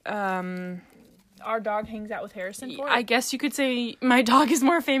Our dog hangs out with Harrison Ford. I guess you could say my dog is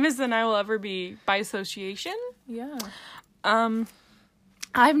more famous than I will ever be by association. Yeah. I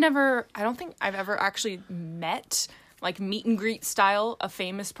don't think I've ever actually met, like, meet and greet style, a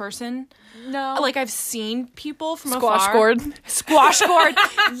famous person. No. Like, I've seen people from Squash afar. Gourd. Squash Gourd.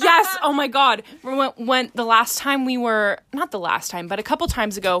 Yes. Oh my God. When the last time we were, not the last time, but a couple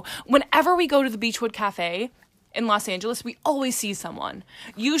times ago, whenever we go to the Beechwood Cafe in Los Angeles, we always see someone.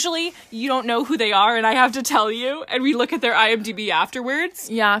 Usually, you don't know who they are, and I have to tell you, and we look at their IMDb afterwards.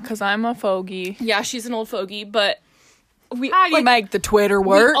 Yeah, because I'm a fogey. Yeah, she's an old fogey, but How do you make the Twitter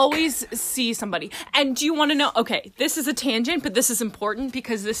work? we always see somebody. And do you want to know? Okay, this is a tangent, but this is important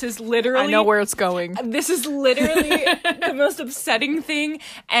because this is literally... I know where it's going. This is literally the most upsetting thing,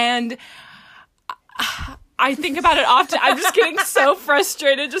 and I think about it often. I'm just getting so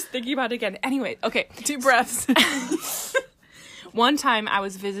frustrated just thinking about it again. Anyway, okay. Deep breaths. One time I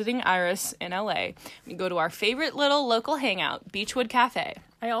was visiting Iris in LA. We go to our favorite little local hangout, Beechwood Cafe.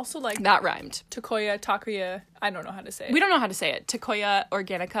 I also like That rhymed. Takoya. I don't know how to say it. We don't know how to say it. Takoya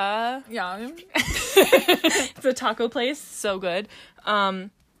Organica. Yeah. It's a taco place. So good. I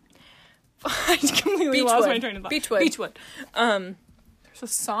completely lost my train of thought. Beechwood. There's a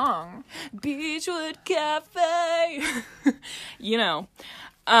song. Beechwood Cafe. You know.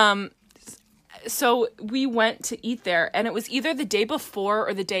 So we went to eat there, and it was either the day before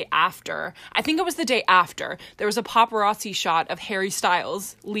or the day after. I think it was the day after. There was a paparazzi shot of Harry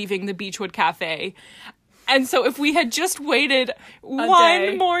Styles leaving the Beechwood Cafe. And so if we had just waited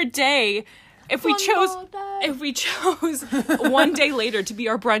one more day, if we chose one day later to be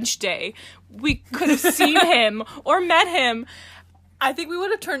our brunch day, we could have seen him or met him. I think we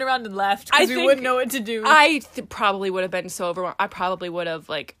would have turned around and left because we wouldn't know what to do. I probably would have been so overwhelmed. I probably would have,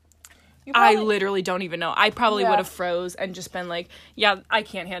 like... I literally don't even know. I probably would have froze and just been like, yeah, I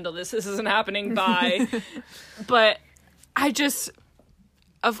can't handle this. This isn't happening. Bye. But I just,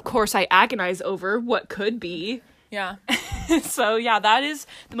 of course, I agonize over what could be. Yeah. So, yeah, that is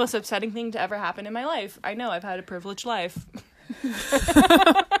the most upsetting thing to ever happen in my life. I know, I've had a privileged life.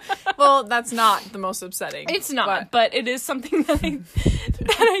 Well, that's not the most upsetting. It's not, but it is something that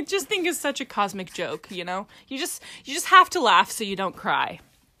I just think is such a cosmic joke, you know? You just have to laugh so you don't cry.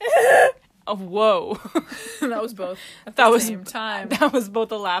 Oh, whoa. That was both at the same time. That was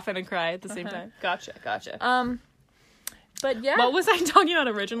both a laugh and a cry at the same time. Gotcha. But yeah. What was I talking about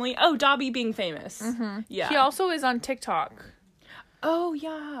originally? Oh, Dobby being famous. Mm-hmm. Yeah. He also is on TikTok. Oh,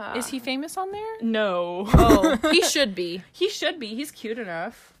 yeah. Is he famous on there? No. Oh, he should be. He should be. He's cute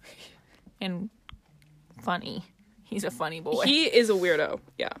enough. And funny. He's a funny boy. He is a weirdo.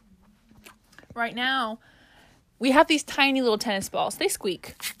 Yeah. Right now, we have these tiny little tennis balls. They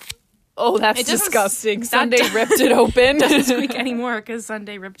squeak. Oh, that's disgusting. Sunday ripped it open. Doesn't squeak anymore because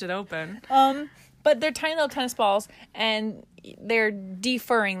Sunday ripped it open. But they're tiny little tennis balls, and they're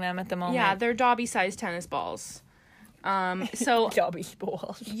defurring them at the moment. Yeah, they're Dobby-sized tennis balls. So Dobby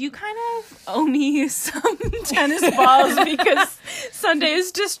balls. you kind of owe me some tennis balls because Sunday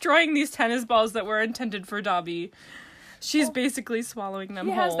is destroying these tennis balls that were intended for Dobby. She's basically swallowing them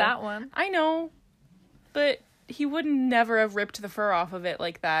He whole. has that one. I know, but he would never have ripped the fur off of it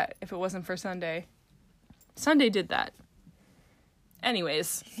like that if it wasn't for Sunday. Sunday did that.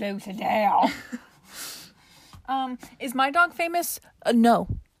 Anyways. Slow down. Is my dog famous? No.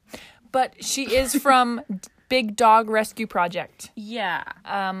 But she is from Big Dog Rescue Project. Yeah.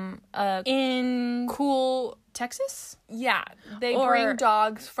 A In cool... Texas? Yeah. They Or- bring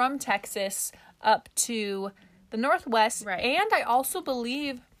dogs from Texas up to the Northwest. Right. And I also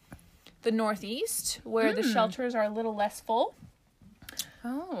believe the Northeast, where the shelters are a little less full.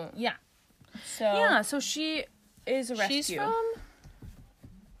 Oh. Yeah. So... Yeah, so she is a rescue. She's from...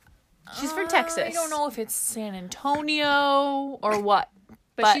 She's from Texas. I don't know if it's San Antonio or what.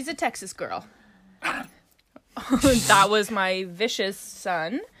 But she's a Texas girl. That was my vicious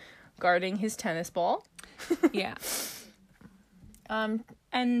son guarding his tennis ball. Yeah. And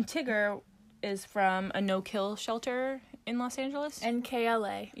Tigger is from a no-kill shelter in Los Angeles.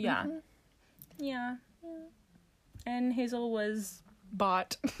 NKLA. Yeah. Yeah. And Hazel was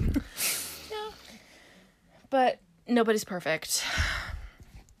bought. Yeah. But nobody's perfect.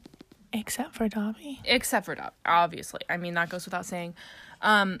 Except for Dobby. Except for Dob, obviously. I mean, that goes without saying.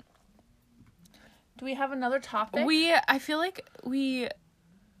 Do we have another topic? I feel like we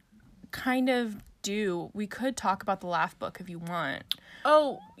kind of do. We could talk about the Laugh Book if you want.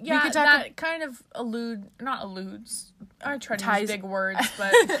 Oh, yeah, could talk that kind of not alludes. I try to Ties- use big words,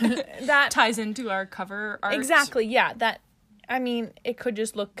 but that Ties into our cover art. exactly, yeah. That, I mean, it could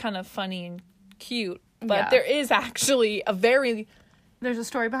just look kind of funny and cute, but Yeah. there is actually a very There's a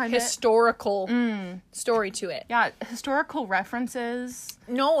story behind it. historical story to it. Yeah, historical references.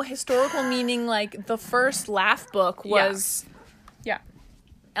 No, historical meaning like the first Laugh Book was Yeah.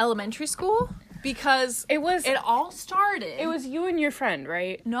 elementary school because It was it all started. it was you and your friend,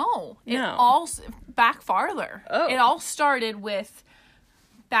 right? No. It No. all back farther. Oh. It all started with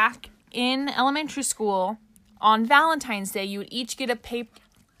back in elementary school on Valentine's Day. You would each get a paper.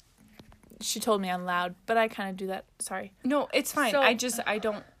 She told me I'm loud, but I kind of do that. Sorry. No, it's fine. So-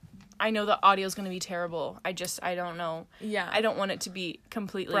 I know the audio's going to be terrible. I don't know. Yeah. I don't want it to be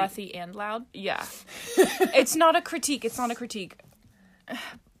completely Breathy and loud. Yeah. It's not a critique. It's not a critique.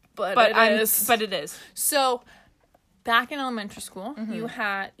 But But it is. but it is. So back in elementary school, you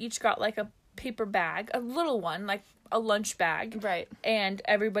had each got like a paper bag, a little one, like a lunch bag. Right. And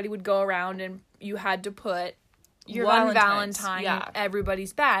everybody would go around and you had to put Your one Valentine's, Valentine yeah. in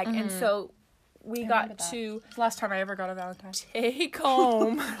everybody's bag. And so we got to It's the last time I ever got a Valentine. take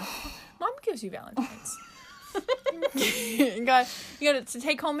home. Mom gives you Valentines. you got to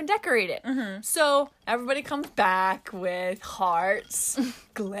take home and decorate it. So everybody comes back with hearts,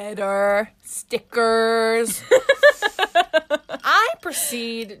 glitter, stickers. I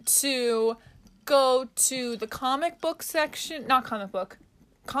proceed to go to the comic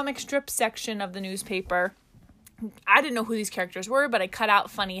strip section of the newspaper. I didn't know who these characters were, but I cut out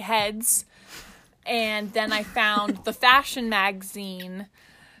funny heads. And then I found the fashion magazine.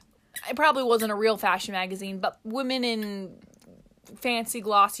 It probably wasn't a real fashion magazine, but women in fancy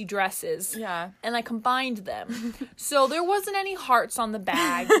glossy dresses. Yeah. And I combined them. So there wasn't any hearts on the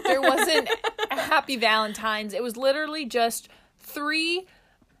bag. There wasn't a happy Valentine's. It was literally just 3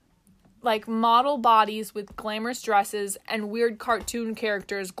 like model bodies with glamorous dresses and weird cartoon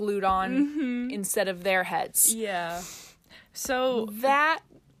characters glued on instead of their heads. Yeah. So That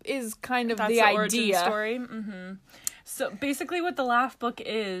is kind of that's the origin idea. story. So basically what the Laugh Book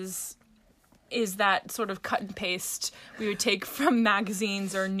is that sort of cut and paste we would take from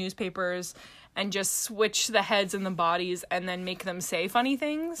magazines or newspapers and just switch the heads and the bodies and then make them say funny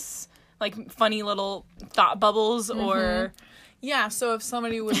things, like funny little thought bubbles or Yeah, so if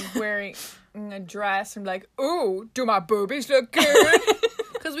somebody was wearing a dress and be like, "Ooh, do my boobies look good?"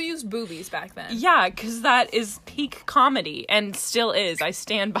 Because we used boobies back then. yeah, because that is peak comedy and still is. I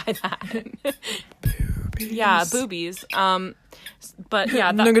stand by that. Boobies. Yeah, boobies. But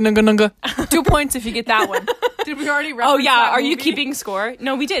yeah, Nunga. 2 points if you get that one. Did we already reference oh yeah, that are you movie? keeping score?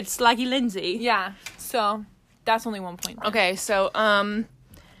 No, we did. Slaggy Lindsay. Yeah, so that's only 1 point. Okay, so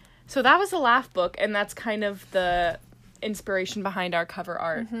so that was the Laugh Book, and that's kind of the inspiration behind our cover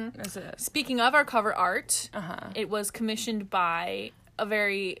art. Is it? Speaking of our cover art, it was commissioned by a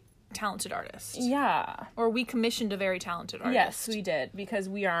very talented artist. Yeah. Or we commissioned a very talented artist. Yes, we did, because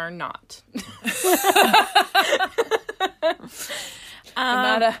we are not. No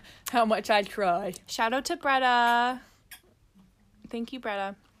matter how much I try. Shout out to Bretta. Thank you,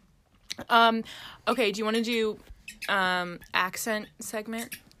 Bretta. Okay, do you want to do accent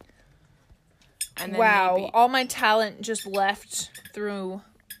segment? And Wow, maybe- all my talent just left through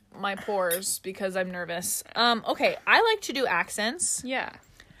my pores because I'm nervous. Okay, I like to do accents. Yeah.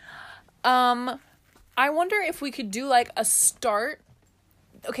 I wonder if we could do like a start.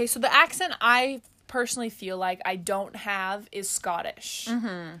 Okay, so the accent I personally feel like I don't have is Scottish.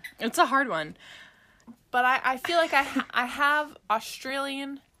 It's a hard one. But I feel like I have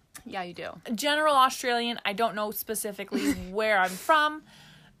Australian, Yeah, you do. general Australian. I don't know specifically where I'm from.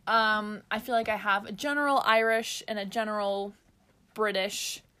 I feel like I have a general Irish and a general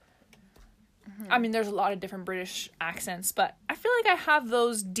British. I mean, there's a lot of different British accents, but I feel like I have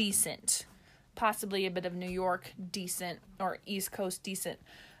those decent. Possibly a bit of New York decent or East Coast decent.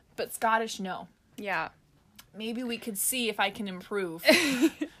 But Scottish, no. Yeah. Maybe we could see if I can improve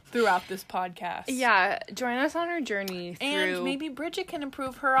throughout this podcast. Yeah, join us on our journey through... And maybe Bridget can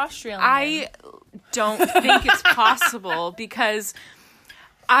improve her Australian. I don't think it's possible because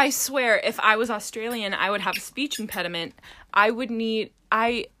I swear if I was Australian, I would have a speech impediment. I would need...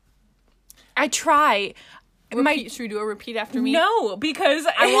 I try... Should we do a repeat after me? No, because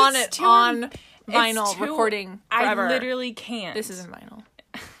I want it too, on it's vinyl too- recording forever. I literally can't. This isn't vinyl.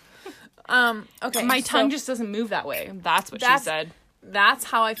 Okay. My tongue so just doesn't move that way. That's what she that's- said. That's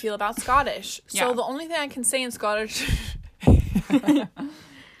how I feel about Scottish. So Yeah. the only thing I can say in Scottish...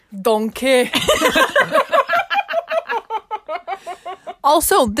 Donkey.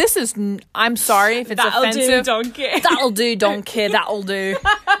 Also, this is... I'm sorry if it's offensive. donkey. That'll do, donkey. That'll do.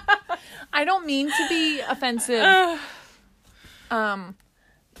 I don't mean to be offensive. I'm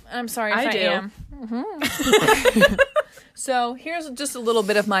sorry if I do. am. So here's just a little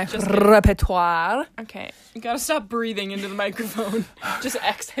bit of my repertoire. Okay, you gotta stop breathing into the microphone. Just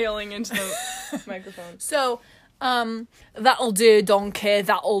exhaling into the microphone. So, that'll do, donkey.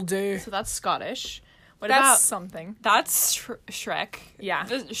 That'll do. So that's Scottish. What That's about... something. That's Shrek. Yeah.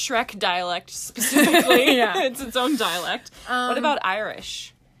 The Shrek dialect specifically. Yeah. It's its own dialect. What about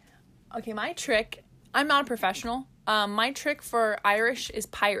Irish? Okay, my trick. I'm not a professional. My trick for Irish is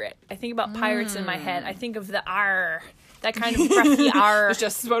pirate. I think about pirates in my head. I think of the R. That kind of breathy R. There's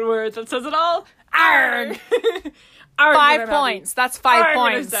just one word that says it all. Arg. Arg. 5 points. That's 5 Arg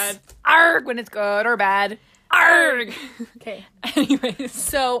when points. it's bad. Arg when it's good or bad. Arg. Okay. Anyways.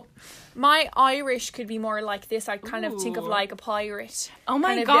 So, my Irish could be more like this. I kind of think of Ooh. like a pirate. Oh my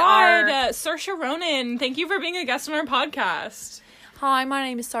Kind of the god. R. Saoirse Ronan, thank you for being a guest on our podcast. Hi, my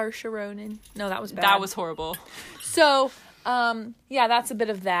name is Saoirse Ronan. No, that was bad. That was horrible. So, yeah, that's a bit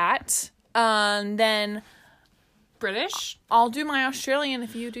of that. Then British? I'll do my Australian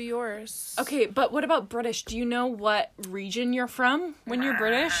if you do yours. Okay, but what about British? Do you know what region you're from when you're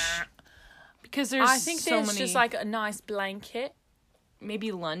British? Because there's I think so there's many. just like a nice blanket.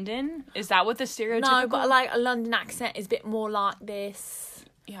 Maybe London? Is that what the stereotypical? No, but like a London accent is a bit more like this.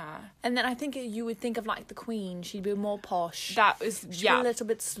 Yeah. And then I think you would think of like the Queen. She'd be more posh. That was, She'd yeah. be a little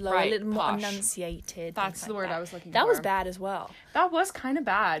bit slow, Right, a little more posh. enunciated. That's things the like word that. I was looking That for. was bad as well. That was kind of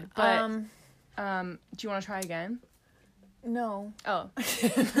bad, but Um, do you want to try again? no. Oh.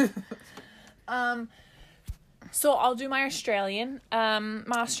 So I'll do my Australian. My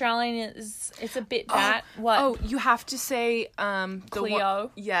Australian it's a bit that. What? Oh, you have to say the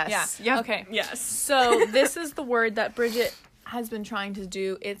Cleo. Yes. Yeah. Yep. Okay. Yes. So this is the word that Bridget has been trying to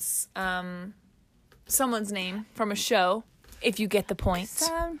do. It's someone's name from a show. If you get the point.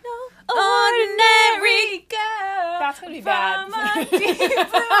 Ordinary girl. That's gonna be bad. From a deep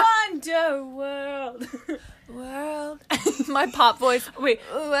underworld. World. My pop voice. Wait,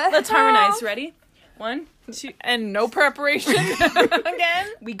 let's harmonize. Ready? 1, 2. And no preparation again.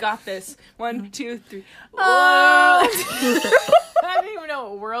 We got this. 1, 2, 3. I didn't even know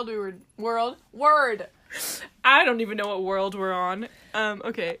what world we were. Word. I don't even know what world we're on.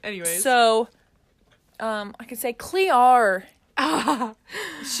 Okay, anyways. So, I could say Clear.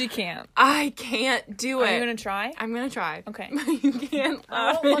 She can't. I can't do it. Are you gonna try? I'm gonna try. Okay. You can't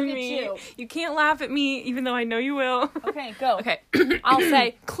laugh won't at look at me. you. You can't laugh at me, even though I know you will. Okay, go. Okay. I'll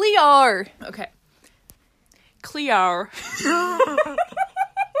say Clear. Okay. Clear.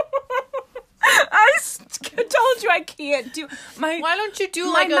 Told you I can't do my. Why don't you do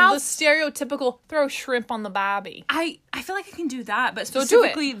My like mouth- the stereotypical throw shrimp on the bobby? I feel like I can do that, but do it.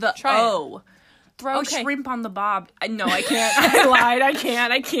 specifically the Try it. O. Throw Okay. shrimp on the bob. No, I can't. I lied. I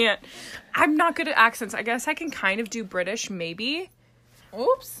can't. I'm not good at accents. I guess I can kind of do British, maybe.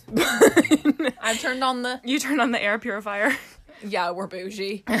 Oops. I've turned on the. You turn on the air purifier. Yeah, we're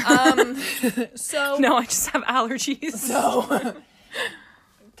bougie. So No, I just have allergies. So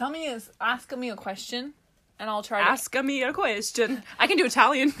ask me a question, and I'll try to Ask me a question. I can do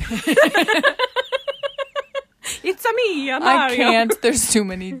Italian. It's a me, Mario. There's too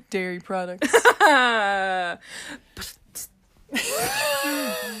many dairy products.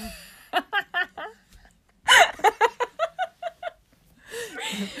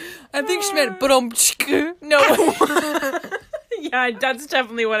 I think she meant no. Yeah, that's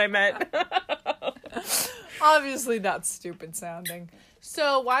definitely what I meant. Obviously, that's stupid sounding.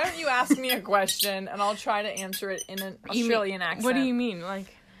 So why don't you ask me a question and I'll try to answer it in an Australian accent. What do you mean? Like,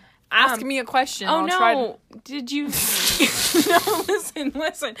 ask me a question? oh I'll no! try to... Did you? No, listen.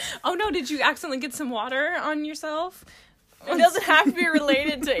 Oh no! Did you accidentally get some water on yourself? It doesn't have to be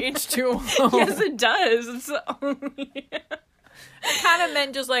related to H2O. Yes, it does. It's only. It kind of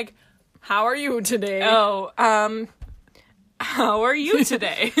meant just like, how are you today? Oh, how are you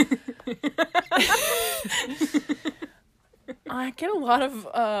today? I get a lot of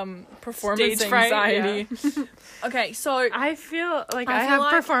performance Stage fright, anxiety. Yeah. Okay, so I feel like I feel have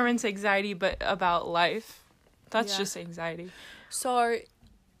like- performance anxiety, but about life. That's Yeah. just anxiety. So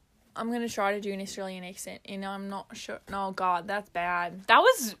I'm gonna try to do an Australian accent, and I'm not sure. No, God, that's bad. That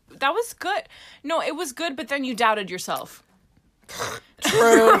was good. No, it was good, but then you doubted yourself.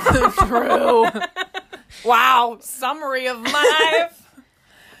 True, true. Wow, summary of my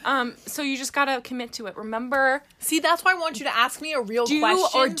life. So you just gotta commit to it. Remember, See, that's why I want you to ask me a real do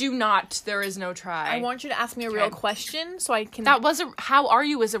question. or do not. There is no try. I want you to ask me a real question so I can. That was a. How are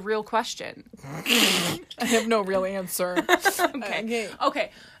you? Is a real question. I have no real answer. Okay.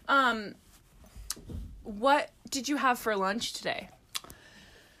 Okay. What did you have for lunch today?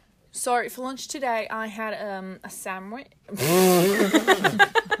 Sorry, for lunch today I had a sandwich.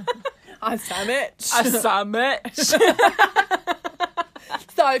 A sandwich. A sandwich.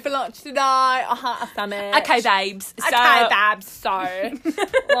 So for lunch today I had a sandwich. Okay, babes. So, Okay, babes. So,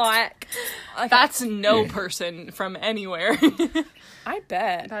 like, okay. that's no person from anywhere. I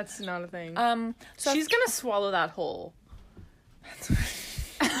bet. That's not a thing. So She's gonna swallow that whole.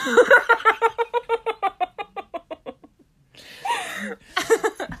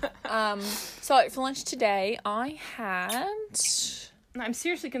 So for lunch today I had. I'm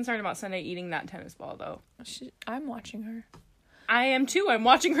seriously concerned about Sunday eating that tennis ball, though. I'm watching her. I am too. I'm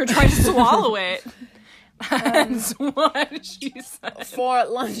watching her try to swallow it. That's what she said. For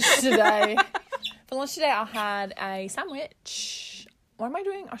lunch today. For lunch today I had a sandwich. What am I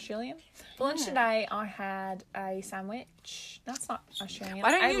doing? Australian? For lunch today I had a sandwich. That's not Australian.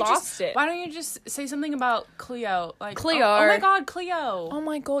 I lost it. Why don't you just say something about Cleo? Like Cleo. Oh my God, Cleo. Oh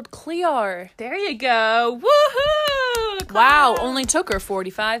my God, Cleo. There you go. Woohoo! Cleo. Wow, only took her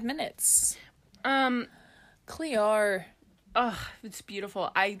 45 minutes. Um. Cleo. Ugh, it's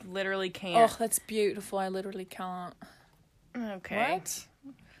beautiful. I literally can't. Oh, that's beautiful. I literally can't. Okay. What?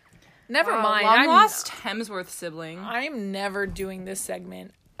 Never Wow, mind. Long lost Hemsworth sibling. I'm never doing this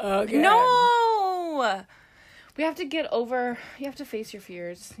segment again. No! We have to get over... You have to face your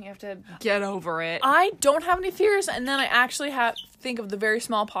fears. You have to get over it. I don't have any fears, and then I actually have think of the very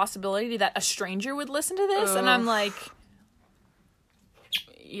small possibility that a stranger would listen to this, and I'm like...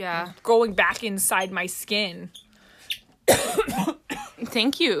 Yeah. Going back inside my skin.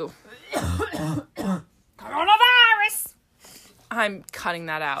 Thank you. Coronavirus! I'm cutting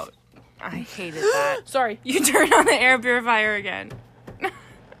that out. I hated that. Sorry. You turned on the air purifier again.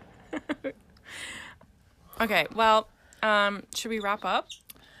 Okay, well, should we wrap up?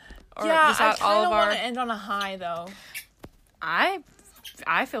 Or Yeah, is I that kind of want to end on a high, though. I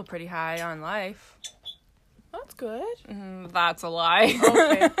feel pretty high on life. That's good. That's a lie.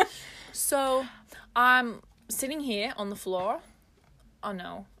 Okay. So, I'm sitting here on the floor. Oh,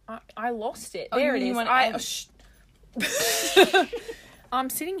 no. I lost it. Oh, There you it mean is. you want I'm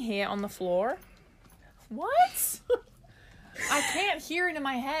sitting here on the floor. What? I can't hear it in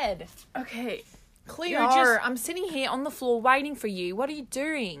my head. Okay. Cleo, just- I'm sitting here on the floor waiting for you. What are you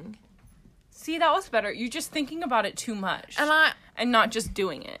doing? See, that was better. You're just thinking about it too much. And not just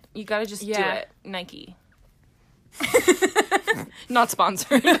doing it. You gotta just do Yeah. it. Nike. Not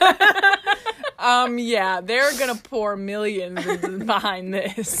sponsored. yeah, they're gonna pour millions behind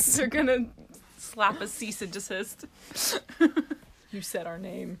this. They're gonna slap a cease and desist. You said our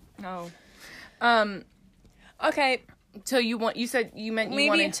name. No. Okay, So you meant you Maybe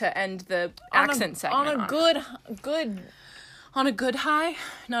wanted to end the accent segment on a good. on a good high,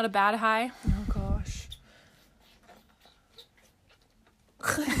 not a bad high. Oh gosh.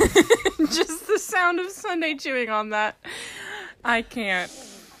 Just the sound of Sunday chewing on that. I can't.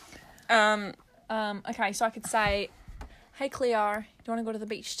 Okay, so I could say, "Hey Cleo, do you want to go to the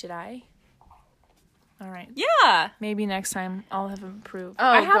beach today?" All right. Yeah. Maybe next time I'll have improved.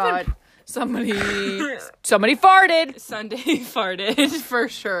 Oh, God. Somebody farted. Sunday farted for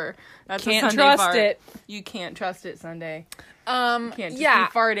sure. That's Can't a Sunday trust fart. it. You can't trust it, Sunday. Can't Can't just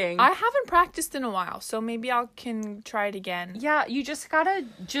be farting. I haven't practiced in a while, so maybe I can try it again. Yeah, you just gotta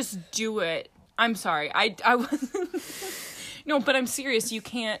just do it. I'm sorry. I wasn't. No, but I'm serious. You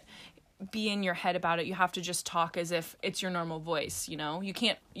can't be in your head about it. You have to just talk as if it's your normal voice, you know? You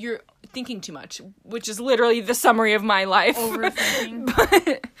can't. You're thinking too much, which is literally the summary of my life.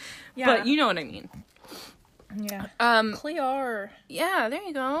 Overthinking. But you know what I mean. Yeah. Clear. Yeah, there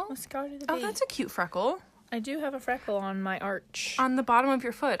you go. Let's go to the Oh, that's a cute freckle. I do have a freckle on my arch. On the bottom of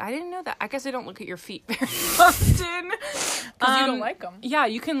your foot. I didn't know that. I guess I don't look at your feet very often. Because you don't like them. Yeah,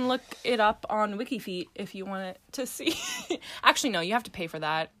 you can look it up on WikiFeet if you want it to see. Actually, no, you have to pay for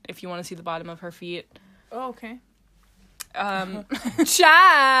that if you want to see the bottom of her feet. Oh, okay.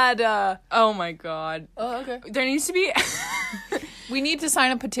 Chad! Oh my god. Oh, okay. There needs to be... We need to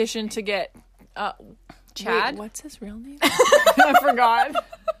sign a petition to get... Chad? Wait, what's his real name? I forgot.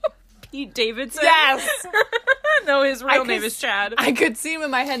 Pete Davidson? Yes! No, his real name is Chad. I could see him in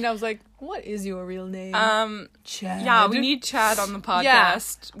my head and I was like, what is your real name? Chad. Yeah, we need Chad on the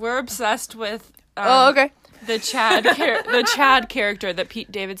podcast. We're obsessed with... okay. The Chad character that Pete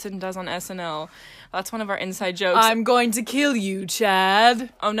Davidson does on SNL. That's one of our inside jokes. I'm going to kill you, Chad.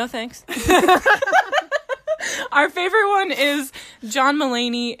 Oh, no thanks. Our favorite one is John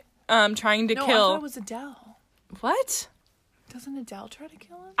Mulaney trying to No, kill... I thought it was Adele. What? Doesn't Adele try to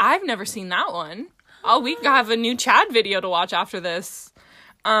kill him? I've never seen that one. Oh, we have a new Chad video to watch after this.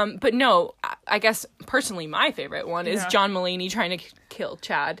 But no, I guess personally my favorite one is John Mulaney trying to kill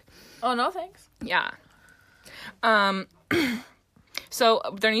Chad. Oh, no thanks. Yeah. So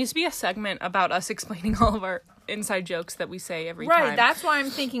there needs to be a segment about us explaining all of our inside jokes that we say every time. Right, that's why I'm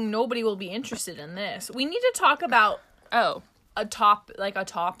thinking nobody will be interested in this. We need to talk about Oh. a topic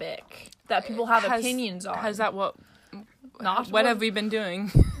that people have opinions on. Has that what... Not What have we been doing?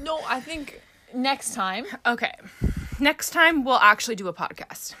 No, I think next time. Okay. Next time we'll actually do a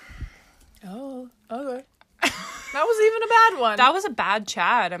podcast. Oh, okay. That was even a bad one. That was a bad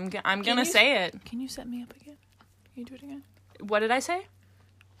Chad. I'm gonna say it. Can you set me up again? Can you do it again? What did I say?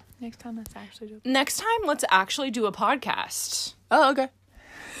 Next time, let's actually do it. Next time, let's actually do a podcast. Oh, okay.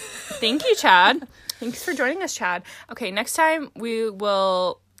 Thank you, Chad. Thanks for joining us, Chad. Okay, next time we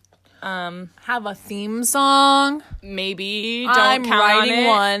will Have a theme song. maybe don't I'm count writing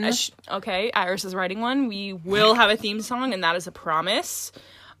on it. one. Okay, Iris is writing one. We will have a theme song, and that is a promise.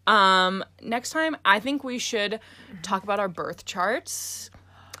 Next time, I think we should talk about our birth charts.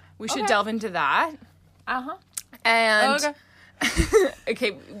 We should Okay. delve into that. Uh-huh. And Okay.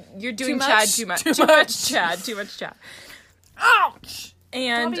 okay, you're doing Too Chad much? too much. Too Too much. much Chad. Too much Chad. Ouch!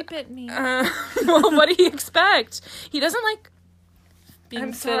 And Dobby bit me. well, what do you expect? He doesn't like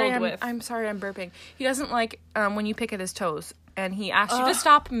Being fiddled with. I'm sorry, I'm burping. He doesn't like when you pick at his toes, and he asked you to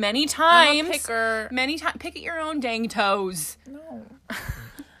stop many times. I'm a picker. Many times. Pick at your own dang toes. No.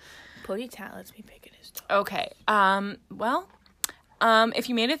 Ponytail lets me pick at his toe. Okay. Well, if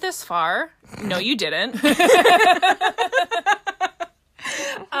you made it this far, no, you didn't.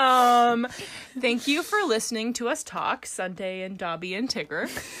 Thank you for listening to us talk, Sunday and Dobby and Tigger.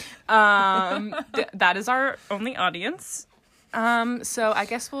 That is our only audience. So I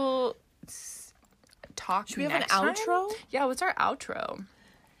guess we'll talk. Should we have an next time? outro? Yeah, what's our outro?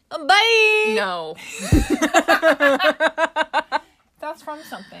 Bye! No. That's from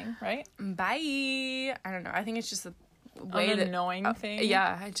something, right? Bye. I don't know. I think it's just a way An that annoying thing.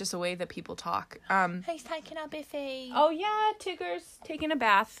 Yeah, it's just a way that people talk. He's taking a biffy. Oh yeah, Tigger's taking a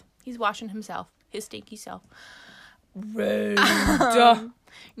bath. He's washing himself, his stinky self. Rude.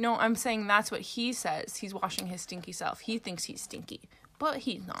 No, I'm saying that's what he says. He's washing his stinky self. He thinks he's stinky, but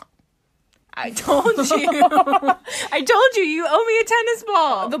he's not. I told you. I told you. You owe me a tennis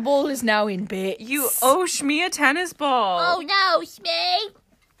ball. The ball is now in bits. You owe me a tennis ball. Oh no, Smee!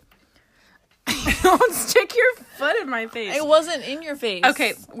 Don't stick your foot in my face. It wasn't in your face.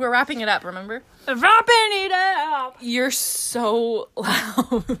 Okay, we're wrapping it up, remember? Wrapping it up. You're so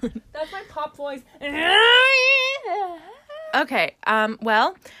loud. That's my pop voice. Okay,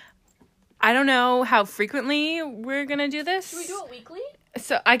 well, I don't know how frequently we're gonna do this. Do we do it weekly?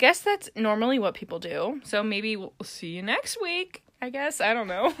 So I guess that's normally what people do. So maybe we'll see you next week. I guess. I don't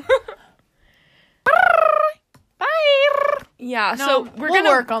know. Bye. Yeah, No, so we'll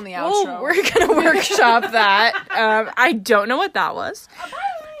work on the outro. We're gonna workshop that. I don't know what that was.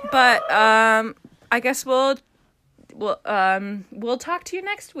 But I guess we'll talk to you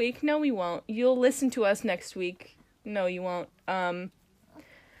next week. No, we won't. You'll listen to us next week. No, you won't.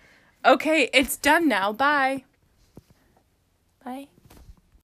 Okay, it's done now. Bye. Bye.